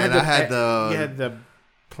no, and then I had you had the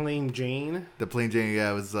plain Jane. The plain Jane,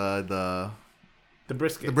 yeah, it was the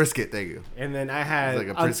brisket. The brisket, thank you. And then I had like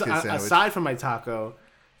a brisket sandwich. Aside from my taco,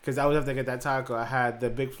 because I would have to get that taco, I had the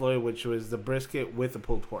Big Floyd, which was the brisket with the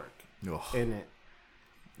pulled pork in it.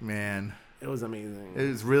 Man, it was amazing. It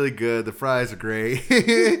was really good. The fries are great.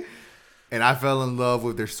 And I fell in love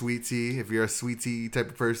with their sweet tea. If you're a sweet tea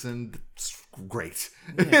type of person, it's great.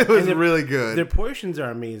 Yeah. It was really good. Their portions are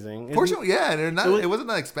amazing. Yeah, they're not. It wasn't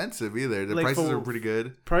that expensive either. The prices are pretty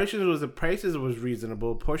good. Prices was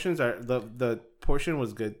reasonable. Portions are the portion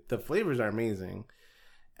was good. The flavors are amazing,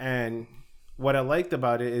 and what I liked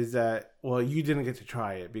about it is that, well, you didn't get to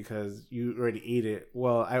try it because you already ate it.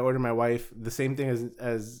 Well, I ordered my wife the same thing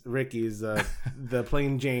as Ricky's, the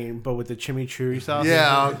plain Jane, but with the chimichurri sauce.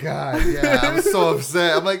 Yeah, oh God, yeah, I was so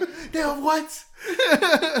upset. I'm like, damn, what?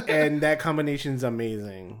 And that combination's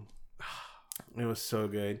amazing. It was so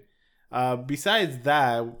good. Besides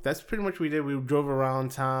that, that's pretty much what we did. We drove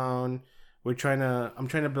around town. I'm trying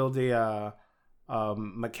to build a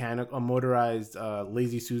motorized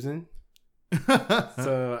Lazy Susan.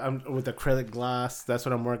 So I'm with acrylic glass. That's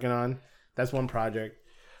what I'm working on. That's one project.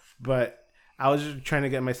 But I was just trying to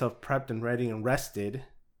get myself prepped and ready and rested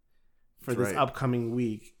for this upcoming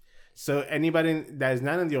week. So anybody that is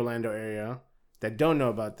not in the Orlando area that don't know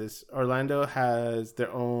about this, Orlando has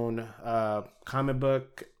their own comic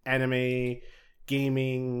book, anime,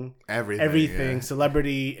 gaming, everything, yeah.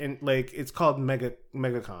 celebrity, and like it's called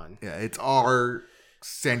MegaCon. Yeah, it's our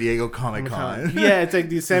San Diego Comic-Con. Yeah, it's like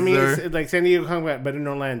the San Diego Comic-Con, but in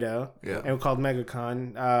Orlando. Yeah, and called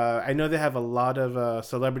MegaCon. I know they have a lot of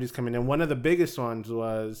celebrities coming in. One of the biggest ones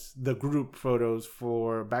was the group photos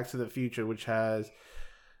for Back to the Future, which has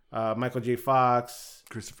Michael J. Fox,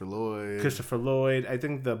 Christopher Lloyd. I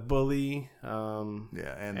think the bully.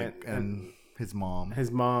 And his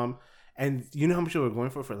mom. And you know how much they were going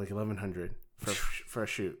for like $1,100 for a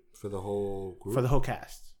shoot for the whole group, for the whole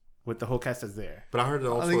cast. With the whole cast is there. But I heard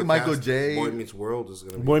that also I think Michael J. Boy Meets World is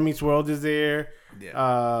going to be. Boy Meets World is there.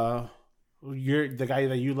 Yeah. You're the guy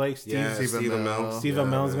that you like, Steve. Yeah, Steve Amell. Steve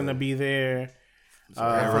Amell's going to be there.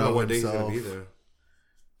 I don't know what day he's going to be there.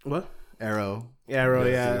 What? Arrow,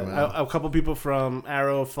 yeah. A couple people from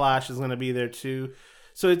Arrow, Flash is going to be there too.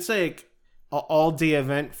 So it's like an all-day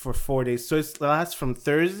event for 4 days. So it lasts from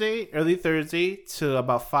early Thursday, to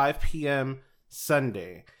about 5 p.m.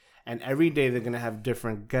 Sunday. And every day they're going to have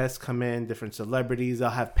different guests come in, different celebrities.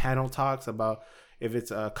 They'll have panel talks about if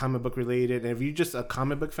it's comic book related. And if you're just a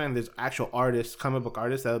comic book fan, there's actual comic book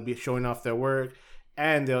artists that'll be showing off their work.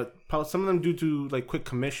 And some of them do like quick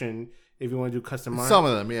commission if you want to do custom art. Some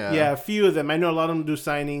of them, yeah. Yeah, a few of them. I know a lot of them do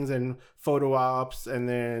signings and photo ops. And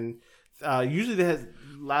then usually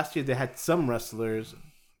last year they had some wrestlers.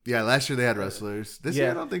 Yeah, last year they had wrestlers. This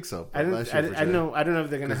year I don't think so. I don't know if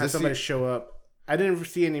they're going to have somebody show up. I didn't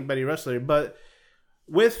see anybody wrestler, but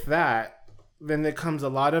with that, then there comes a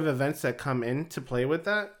lot of events that come in to play with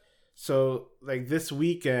that. So, like this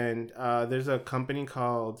weekend, there's a company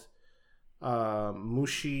called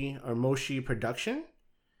Moshi Production,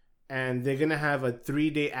 and they're gonna have a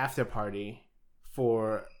 3-day after party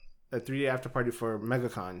for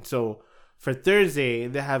MegaCon. So for Thursday,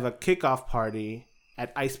 they have a kickoff party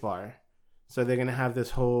at Ice Bar. So they're gonna have this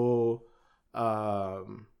whole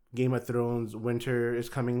Game of Thrones winter is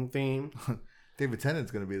coming theme. David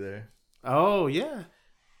Tennant's gonna be there. Oh yeah.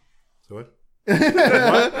 So what?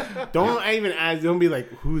 What? Don't even ask. Don't be like,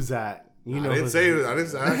 who's that? You know, I didn't say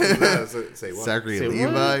that. Say what? Zachary say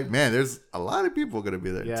Levi. What? Man, there's a lot of people gonna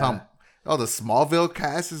be there. Yeah. The Smallville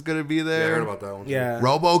cast is gonna be there. Yeah, I heard about that one. Yeah.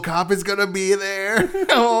 RoboCop is gonna be there.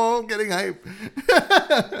 Oh, getting hype.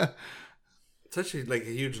 It's actually like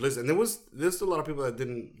a huge list, and there's still a lot of people that they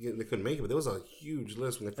couldn't make it, but there was a huge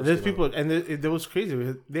list when they first There's people, and there was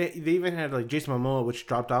crazy. They even had like Jason Momoa, which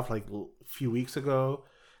dropped off like a few weeks ago.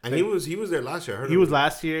 And he was there last year. I heard he was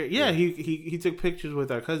last year. Yeah, he took pictures with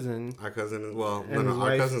our cousin. Our cousin,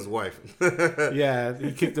 our cousin's wife. Yeah,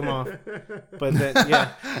 he kicked him off. But then,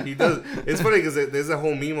 yeah, he does. It's funny because there's a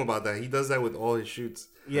whole meme about that. He does that with all his shoots.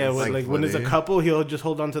 Yeah, like when there's a couple, he'll just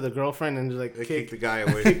hold on to the girlfriend and just like kick the guy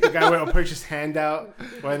away. Kick the guy away, or push his hand out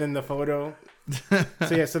rather than the photo.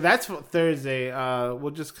 So that's for Thursday. We'll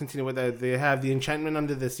just continue with that. They have the Enchantment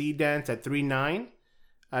Under the Sea dance at 3/9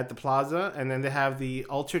 at the Plaza, and then they have the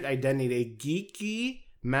Altered Identity, a geeky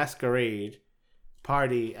masquerade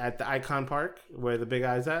party at the Icon Park where the Big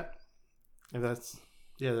Eye's at. And that's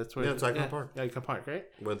where it's Icon Park. Icon Park, right?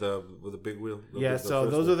 With the big wheel. So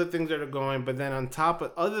those are the things that are going. But then on top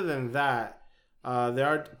of, other than that, there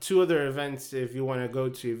are 2 other events if you want to go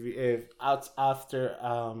to. If after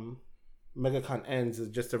MegaCon ends, is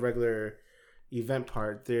just a regular event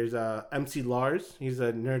part. There's MC Lars. He's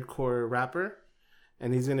a nerdcore rapper,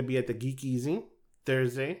 and he's gonna be at the Geek Easy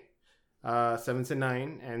Thursday, 7 to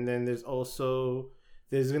 9. And then there's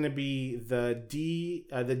gonna be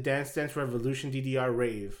the Dance Dance Revolution DDR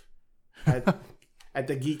rave at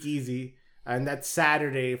the Geek Easy, and that's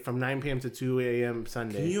Saturday from 9 p.m. to 2 a.m.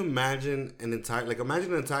 Sunday. Can you imagine an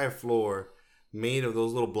entire floor made of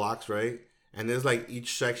those little blocks, right? And there's like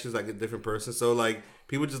each section is like a different person. So like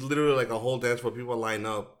people just literally like a whole dance floor, people line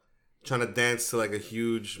up trying to dance to like a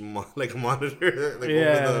huge monitor, like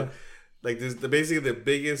over this basically the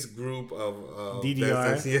biggest group of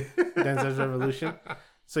DDR Dance Dance Revolution.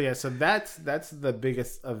 So that's the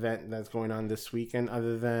biggest event that's going on this weekend,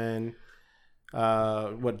 other than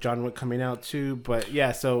what John Wick coming out too. But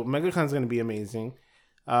yeah, so MegaCon's gonna be amazing.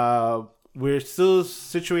 We're still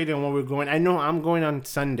situated on where we're going. I know I'm going on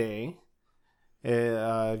Sunday.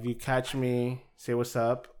 If you catch me, say what's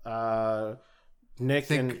up.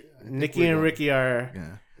 Nikki and Ricky are.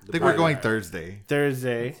 Yeah. I think we're going Thursday.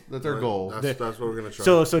 That's our goal. That's what we're gonna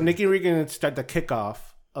try. So Nikki and Ricky are gonna start the kickoff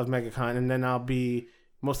of MegaCon, and then I'll be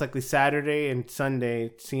most likely Saturday and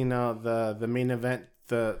Sunday seeing out the main event.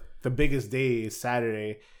 The biggest day is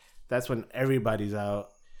Saturday. That's when everybody's out,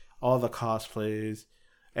 all the cosplays.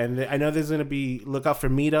 And I know there's going to be, look out for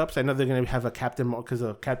meetups. I know they're going to have a because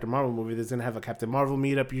of Captain Marvel movie, there's going to have a Captain Marvel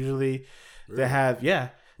meetup usually. Really? They have,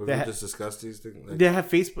 We just discussed these things. Like, they have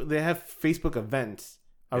Facebook events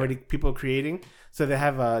already. People creating. So they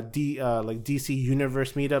have a like DC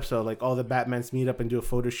Universe meetup. So like all the Batmans meet up and do a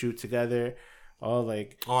photo shoot together. All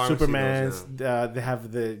like Supermans. They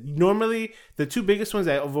have normally the two biggest ones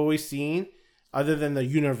that I've always seen, other than the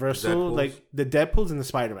Universal, like the Deadpools and the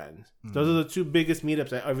Spider-Mans. Mm-hmm. Those are the two biggest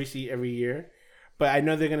meetups I ever see every year. But I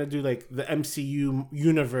know they're gonna do like the MCU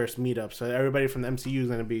Universe meetup. So everybody from the MCU is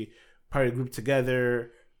gonna be probably grouped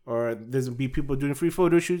together, or there's gonna be people doing free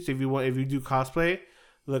photo shoots. If you do cosplay,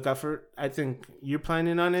 look out for. I think you're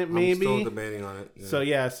planning on it. Maybe I'm still debating on it.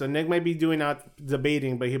 Yeah. So Nick might be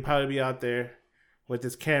debating, but he'll probably be out there with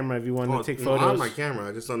his camera if you want to take photos. I have my camera.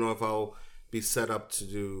 I just don't know if I'll be set up to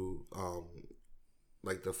do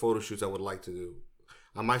like the photo shoots I would like to do.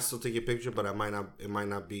 I might still take a picture, but I might not. It might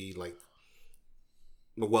not be like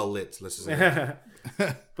well lit. Let's just say.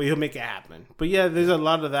 But you'll make it happen. But yeah, there's a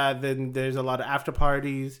lot of that. Then there's a lot of after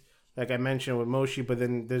parties, like I mentioned with Moshi. But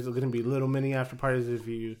then there's going to be little mini after parties if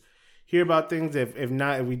you hear about things. If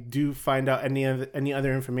not, if we do find out any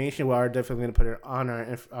other information, we are definitely going to put it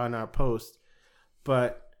on our post.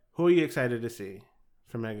 But who are you excited to see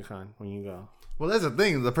for MegaCon when you go? Well, that's the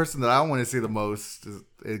thing. The person that I want to see the most,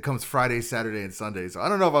 it comes Friday, Saturday, and Sunday. So I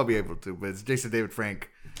don't know if I'll be able to, but it's Jason David Frank,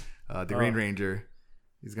 the Green Ranger.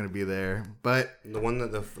 He's gonna be there. But the one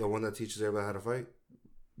that teaches everybody how to fight.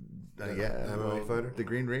 MMA fighter, the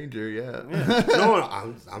Green Ranger. Yeah. No,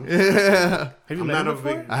 I'm have you met him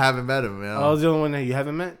before? I haven't met him. Man. Oh, the only one that you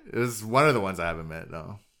haven't met? It was one of the ones I haven't met.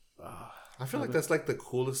 No. I feel like that's like the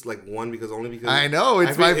coolest one because I know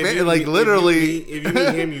it's my favorite. Like literally, if you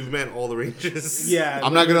meet him, you've met all the Rangers. Yeah,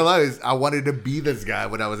 I'm not gonna lie. I wanted to be this guy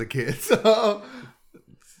when I was a kid. So,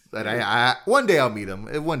 that I one day I'll meet him.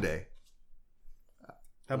 One day.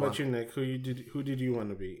 How about you, Nick? Who did you want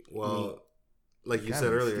to be? Well, like you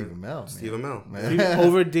said earlier, Stephen Amell.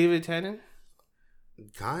 Over David Tennant?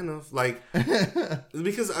 Kind of like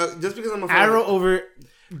because just because I'm a fan Arrow over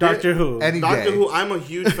Doctor Who. Doctor Who. I'm a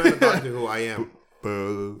huge fan of Doctor Who. I am.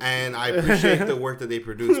 Boo. And I appreciate the work that they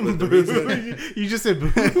produce. But the reason you just said boo.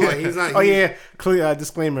 He's not. Clear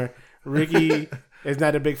disclaimer. Ricky is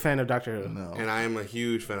not a big fan of Doctor Who. No. And I am a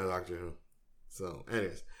huge fan of Doctor Who. So,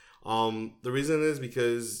 anyways, the reason is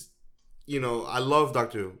because I love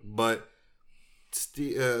Doctor Who, but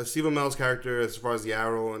Steve Amell's character, as far as the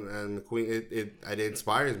Arrow and the Queen, it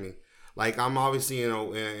inspires me. Like I'm obviously in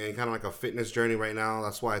kind of like a fitness journey right now.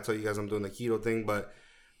 That's why I tell you guys I'm doing the keto thing. But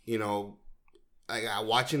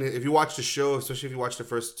watching it, if you watch the show, especially if you watch the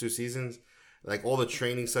first 2 seasons, like all the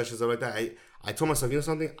training sessions stuff like that, I told myself,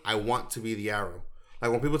 something, I want to be the Arrow.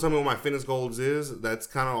 Like when people tell me what my fitness goals is, that's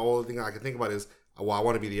kind of all the thing I can think about is, well, I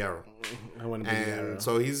want to be the Arrow. I want to be the Arrow.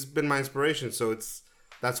 So he's been my inspiration. So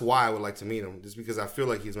that's why I would like to meet him, just because I feel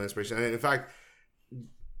like he's my inspiration. And in fact,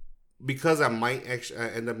 because I might actually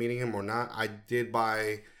end up meeting him or not, I did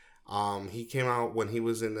buy. He came out when he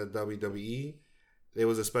was in the WWE. There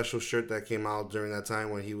was a special shirt that came out during that time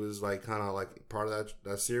when he was like kind of like part of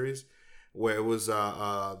that series, where it was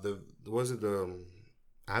I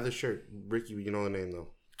have the shirt. Ricky, you know the name though.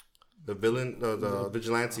 The villain, the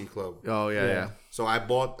Vigilante Club. Oh yeah. So I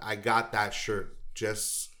got that shirt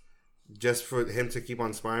just for him to keep on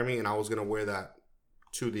inspiring me, and I was gonna wear that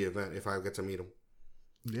to the event if I get to meet him.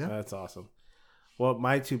 Yeah, that's awesome. Well,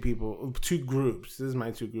 my 2 groups. This is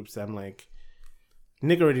my 2 groups that I'm like,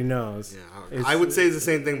 Nick already knows. Yeah, I would say it's the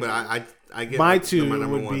same thing, but I get my 2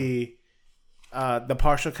 would be the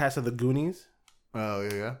partial cast of the Goonies. Oh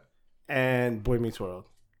yeah, and Boy Meets World.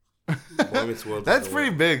 Boy Meets World. That's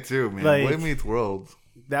pretty big too, man. Like, Boy Meets World.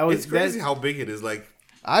 It's crazy how big it is. Like,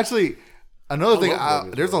 actually, another thing,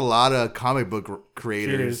 there's a lot of comic book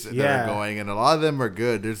creators that are going, and a lot of them are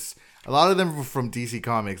good. There's a lot of them from DC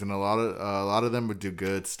Comics, and a lot of them would do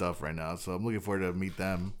good stuff right now. So I'm looking forward to meet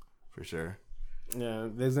them for sure. Yeah,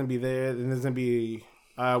 there's gonna be and there's gonna be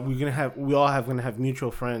we all have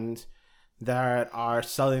mutual friends that are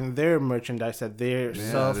selling their merchandise at their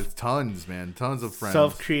there's tons of friends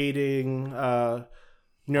self-creating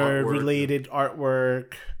nerd-related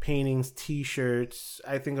artwork, paintings, T-shirts.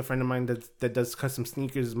 I think a friend of mine that does custom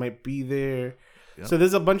sneakers might be there. Yep. So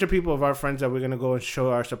there's a bunch of people of our friends that we're gonna go and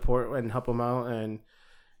show our support and help them out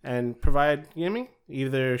and provide. You know what I mean?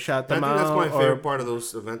 Either shout them out. I think that's my favorite part of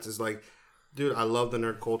those events. Is like, dude, I love the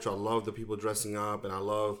nerd culture. I love the people dressing up, and I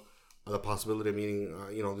love the possibility of meeting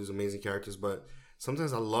these amazing characters. But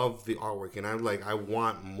sometimes I love the artwork, and I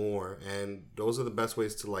want more. And those are the best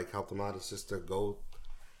ways to like help them out. Is just to go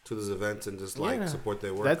to these events and just support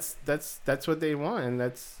their work. That's what they want, and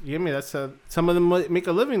that's that's some of them make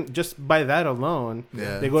a living just by that alone.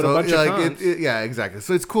 Yeah, they go to a bunch of cons. Yeah, exactly.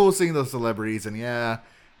 So it's cool seeing those celebrities, and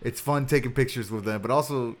it's fun taking pictures with them, but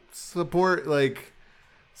also support like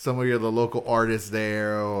some of the local artists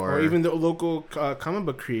there, or even the local comic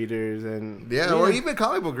book creators, and or even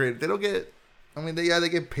comic book creators. They don't get. I mean, they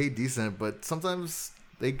get paid decent, but sometimes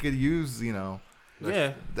they could use the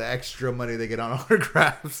extra money they get on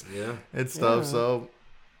autographs, and stuff. So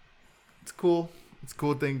it's cool. It's a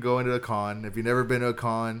cool thing going to a con. If you've never been to a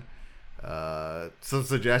con, some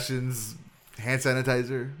suggestions. Hand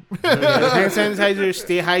sanitizer. Hand sanitizer.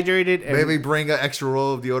 Stay hydrated. And maybe bring an extra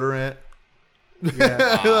roll of deodorant.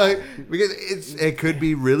 Yeah, because it could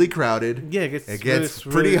be really crowded. Yeah, it gets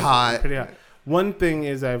pretty hot. One thing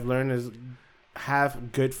I've learned is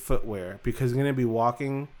have good footwear because you're gonna be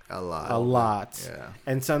walking a lot. Yeah,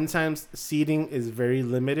 and sometimes seating is very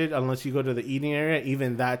limited unless you go to the eating area.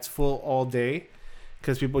 Even that's full all day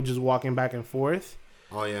because people are just walking back and forth.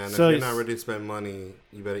 Oh, yeah, and if you're not ready to spend money,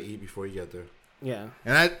 you better eat before you get there. Yeah.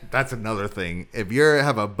 And that's another thing. If you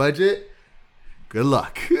have a budget, good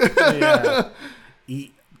luck.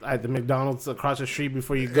 Eat at the McDonald's across the street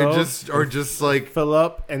before you go. Or just like... Fill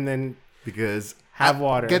up and then... Because... Have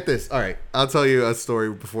water. Get this. All right. I'll tell you a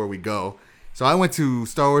story before we go. So I went to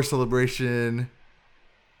Star Wars Celebration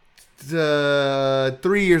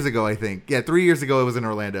 3 years ago, I think. Yeah, 3 years ago it was in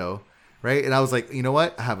Orlando. Right? And I was like, you know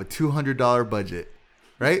what? I have a $200 budget.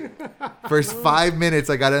 Right? First 5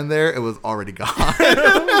 minutes I got in there, it was already gone. What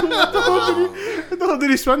the hell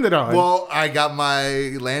did he spend it on? Well, I got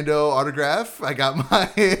my Lando autograph. I got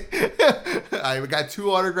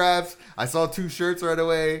 2 autographs. I saw 2 shirts right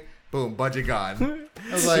away. Boom, budget gone.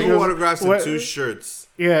 I was like, 2 autographs and 2 shirts.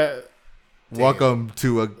 Yeah. Welcome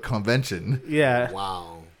to a convention. Yeah.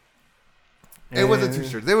 Wow. It wasn't 2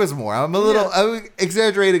 shirts. There was more. I'm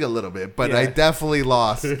exaggerating a little bit, but I definitely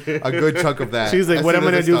lost a good chunk of that. She's like, what am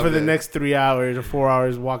I going to do for the next 3 hours or 4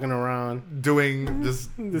 hours walking around? Doing just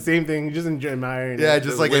the same thing, just admiring. Yeah,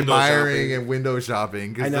 just like admiring shopping. And window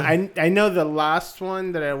shopping. I know the last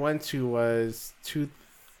one that I went to was the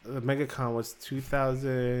MegaCon was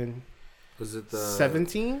 2000. Was it the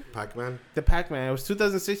 17? Pac-Man? The Pac-Man. It was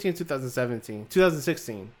 2016, 2017.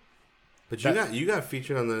 2016. But you got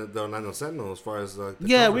featured on the Orlando Sentinel as far as the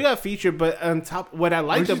cover. We got featured, but on top, what I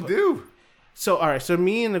liked about do. So all right, so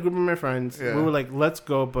me and a group of my friends, we were like, let's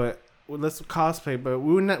go, but let's cosplay, but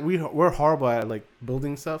we're horrible at like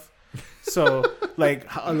building stuff. So like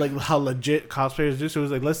how legit cosplayers do. So it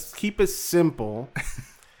was like, let's keep it simple,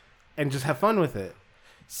 and just have fun with it.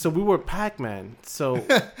 So we were Pac-Man. So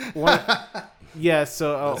one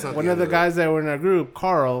of the guys that were in our group,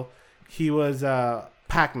 Carl, he was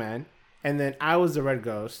Pac-Man. And then I was the red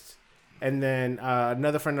ghost. And then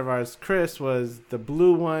another friend of ours, Chris, was the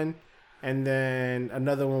blue one. And then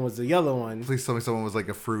another one was the yellow one. Please tell me someone was like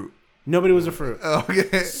a fruit. Nobody was a fruit.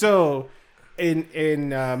 Okay. So in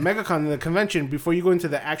MegaCon, the convention, before you go into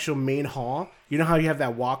the actual main hall, you know how you have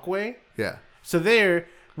that walkway? Yeah. So there,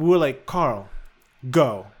 we were like, Carl,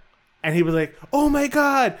 go. And he was like, oh my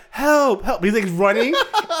God, help. He's like running.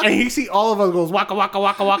 And you see all of us goes, waka, waka,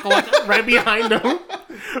 waka, waka, waka, right behind him,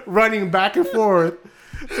 running back and forth.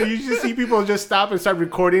 So you just see people just stop and start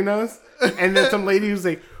recording us. And then some lady was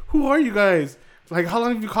like, who are you guys? Like, how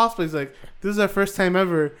long have you cosplayed? He's like, this is our first time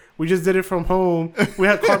ever. We just did it from home. We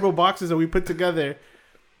had cardboard boxes that we put together.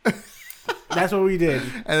 That's what we did.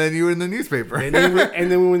 And then you were in the newspaper. And then we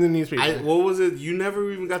were in the newspaper. What was it? You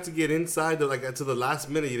never even got to get inside. To the last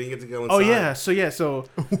minute, you didn't get to go inside. Oh, yeah. So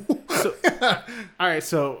all right.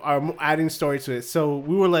 So I'm adding story to it. So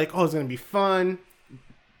we were like, oh, it's going to be fun.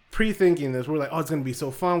 Pre-thinking this, we were like, oh, it's going to be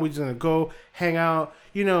so fun. We're just going to go hang out.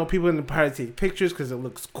 You know, people in the party take pictures because it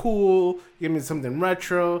looks cool. Give me something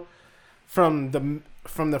retro. From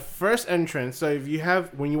the first entrance, so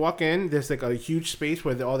when you walk in, there's like a huge space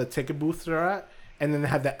where all the ticket booths are at, and then they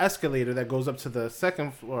have the escalator that goes up to the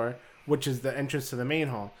second floor, which is the entrance to the main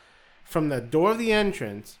hall. From the door of the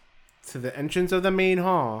entrance to the entrance of the main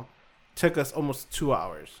hall took us almost 2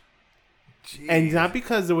 hours. Jeez. And not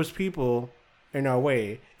because there was people in our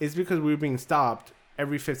way, it's because we were being stopped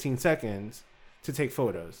every 15 seconds to take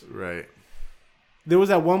photos. Right. There was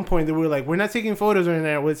at one point that we were like, we're not taking photos right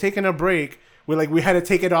now. We're taking a break. We had to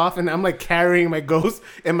take it off, and I'm like carrying my ghost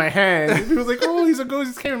in my hand. And he was like, oh, he's a ghost.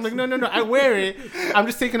 He's carrying. I'm like, no, I wear it. I'm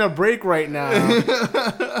just taking a break right now.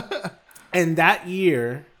 And that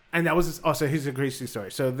year, and that was also, here's a crazy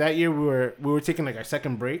story. So that year we were taking like our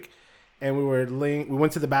second break, and we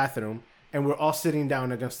went to the bathroom, and we're all sitting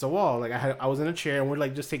down against the wall. Like I was in a chair, and we're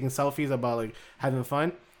like just taking selfies about like having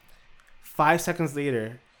fun. 5 seconds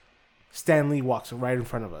later, Stan Lee walks right in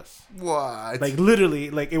front of us. What? Like literally,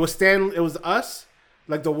 like it was us,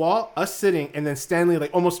 like the wall, us sitting, and then Stan Lee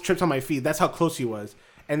like almost tripped on my feet. That's how close he was.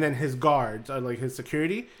 and then his guards, or like his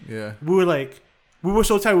security. Yeah. We were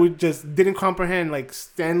so tired, we just didn't comprehend. Like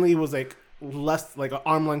Stanley was like less like an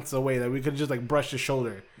arm length away, that we could just like brush his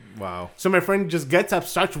shoulder. Wow. So my friend just gets up,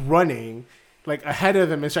 starts running like ahead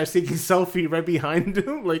of him, and starts taking selfie right behind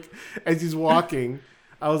him, like as he's walking.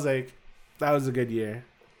 I was like, that was a good year.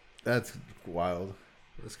 That's wild.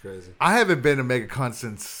 That's crazy. I haven't been to MegaCon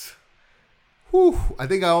since. I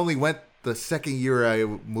think I only went the second year I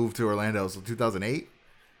moved to Orlando, so 2008.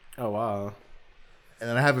 Oh wow! And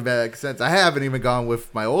then I haven't been back since. I haven't even gone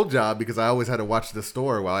with my old job because I always had to watch the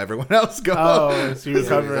store while everyone else goes. Oh, so you were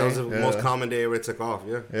covering. That was the most common day where it took off.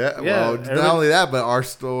 Yeah. Yeah. Well, not only that, but our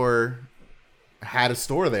store had a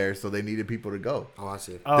store there, so they needed people to go. Oh, I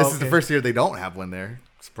see. Oh, This is the first year they don't have one there.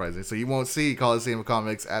 Surprising. So you won't see Coliseum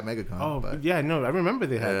Comics at MegaCon. Oh, but yeah, no, I remember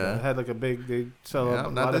they had that. They had like a big, they sell a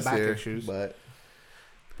lot of back issues. But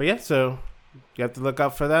yeah, so you have to look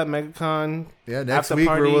out for that MegaCon. Yeah, next week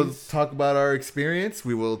we will talk about our experience.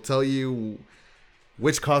 We will tell you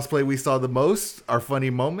which cosplay we saw the most, our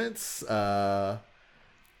funny moments, everything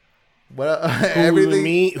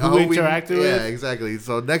we interacted with. Yeah, exactly.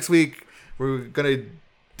 So next week we're gonna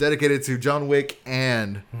dedicate it to John Wick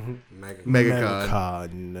and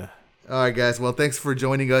MegaCon. All right, guys. Well, thanks for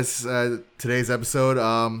joining us today's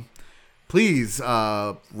episode. Please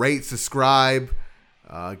rate, subscribe,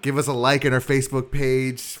 give us a like in our Facebook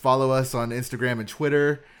page, follow us on Instagram and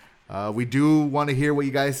Twitter. We do want to hear what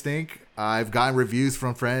you guys think. I've gotten reviews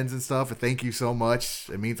from friends and stuff, and thank you so much.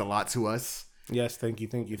 It means a lot to us. Yes, thank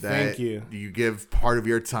you. You give part of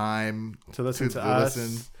your time to listen to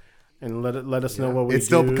us. And let us know what we do. It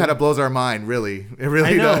still kind of blows our mind, really. It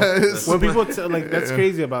really does. When people that's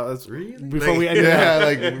crazy about us. Really? Before we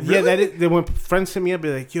end really? When friends hit me up, be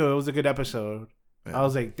like, "Yo, it was a good episode." Yeah. I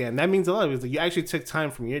was like, "Damn, that means a lot." It was like you actually took time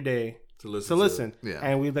from your day to listen. Yeah.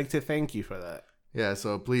 And we'd like to thank you for that. Yeah.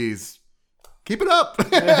 So please keep it up.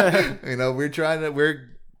 We're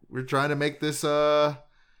trying to make this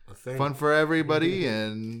fun for everybody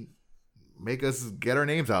and make us get our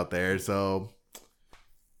names out there. So.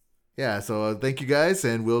 Yeah, so thank you guys,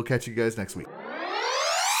 and we'll catch you guys next week.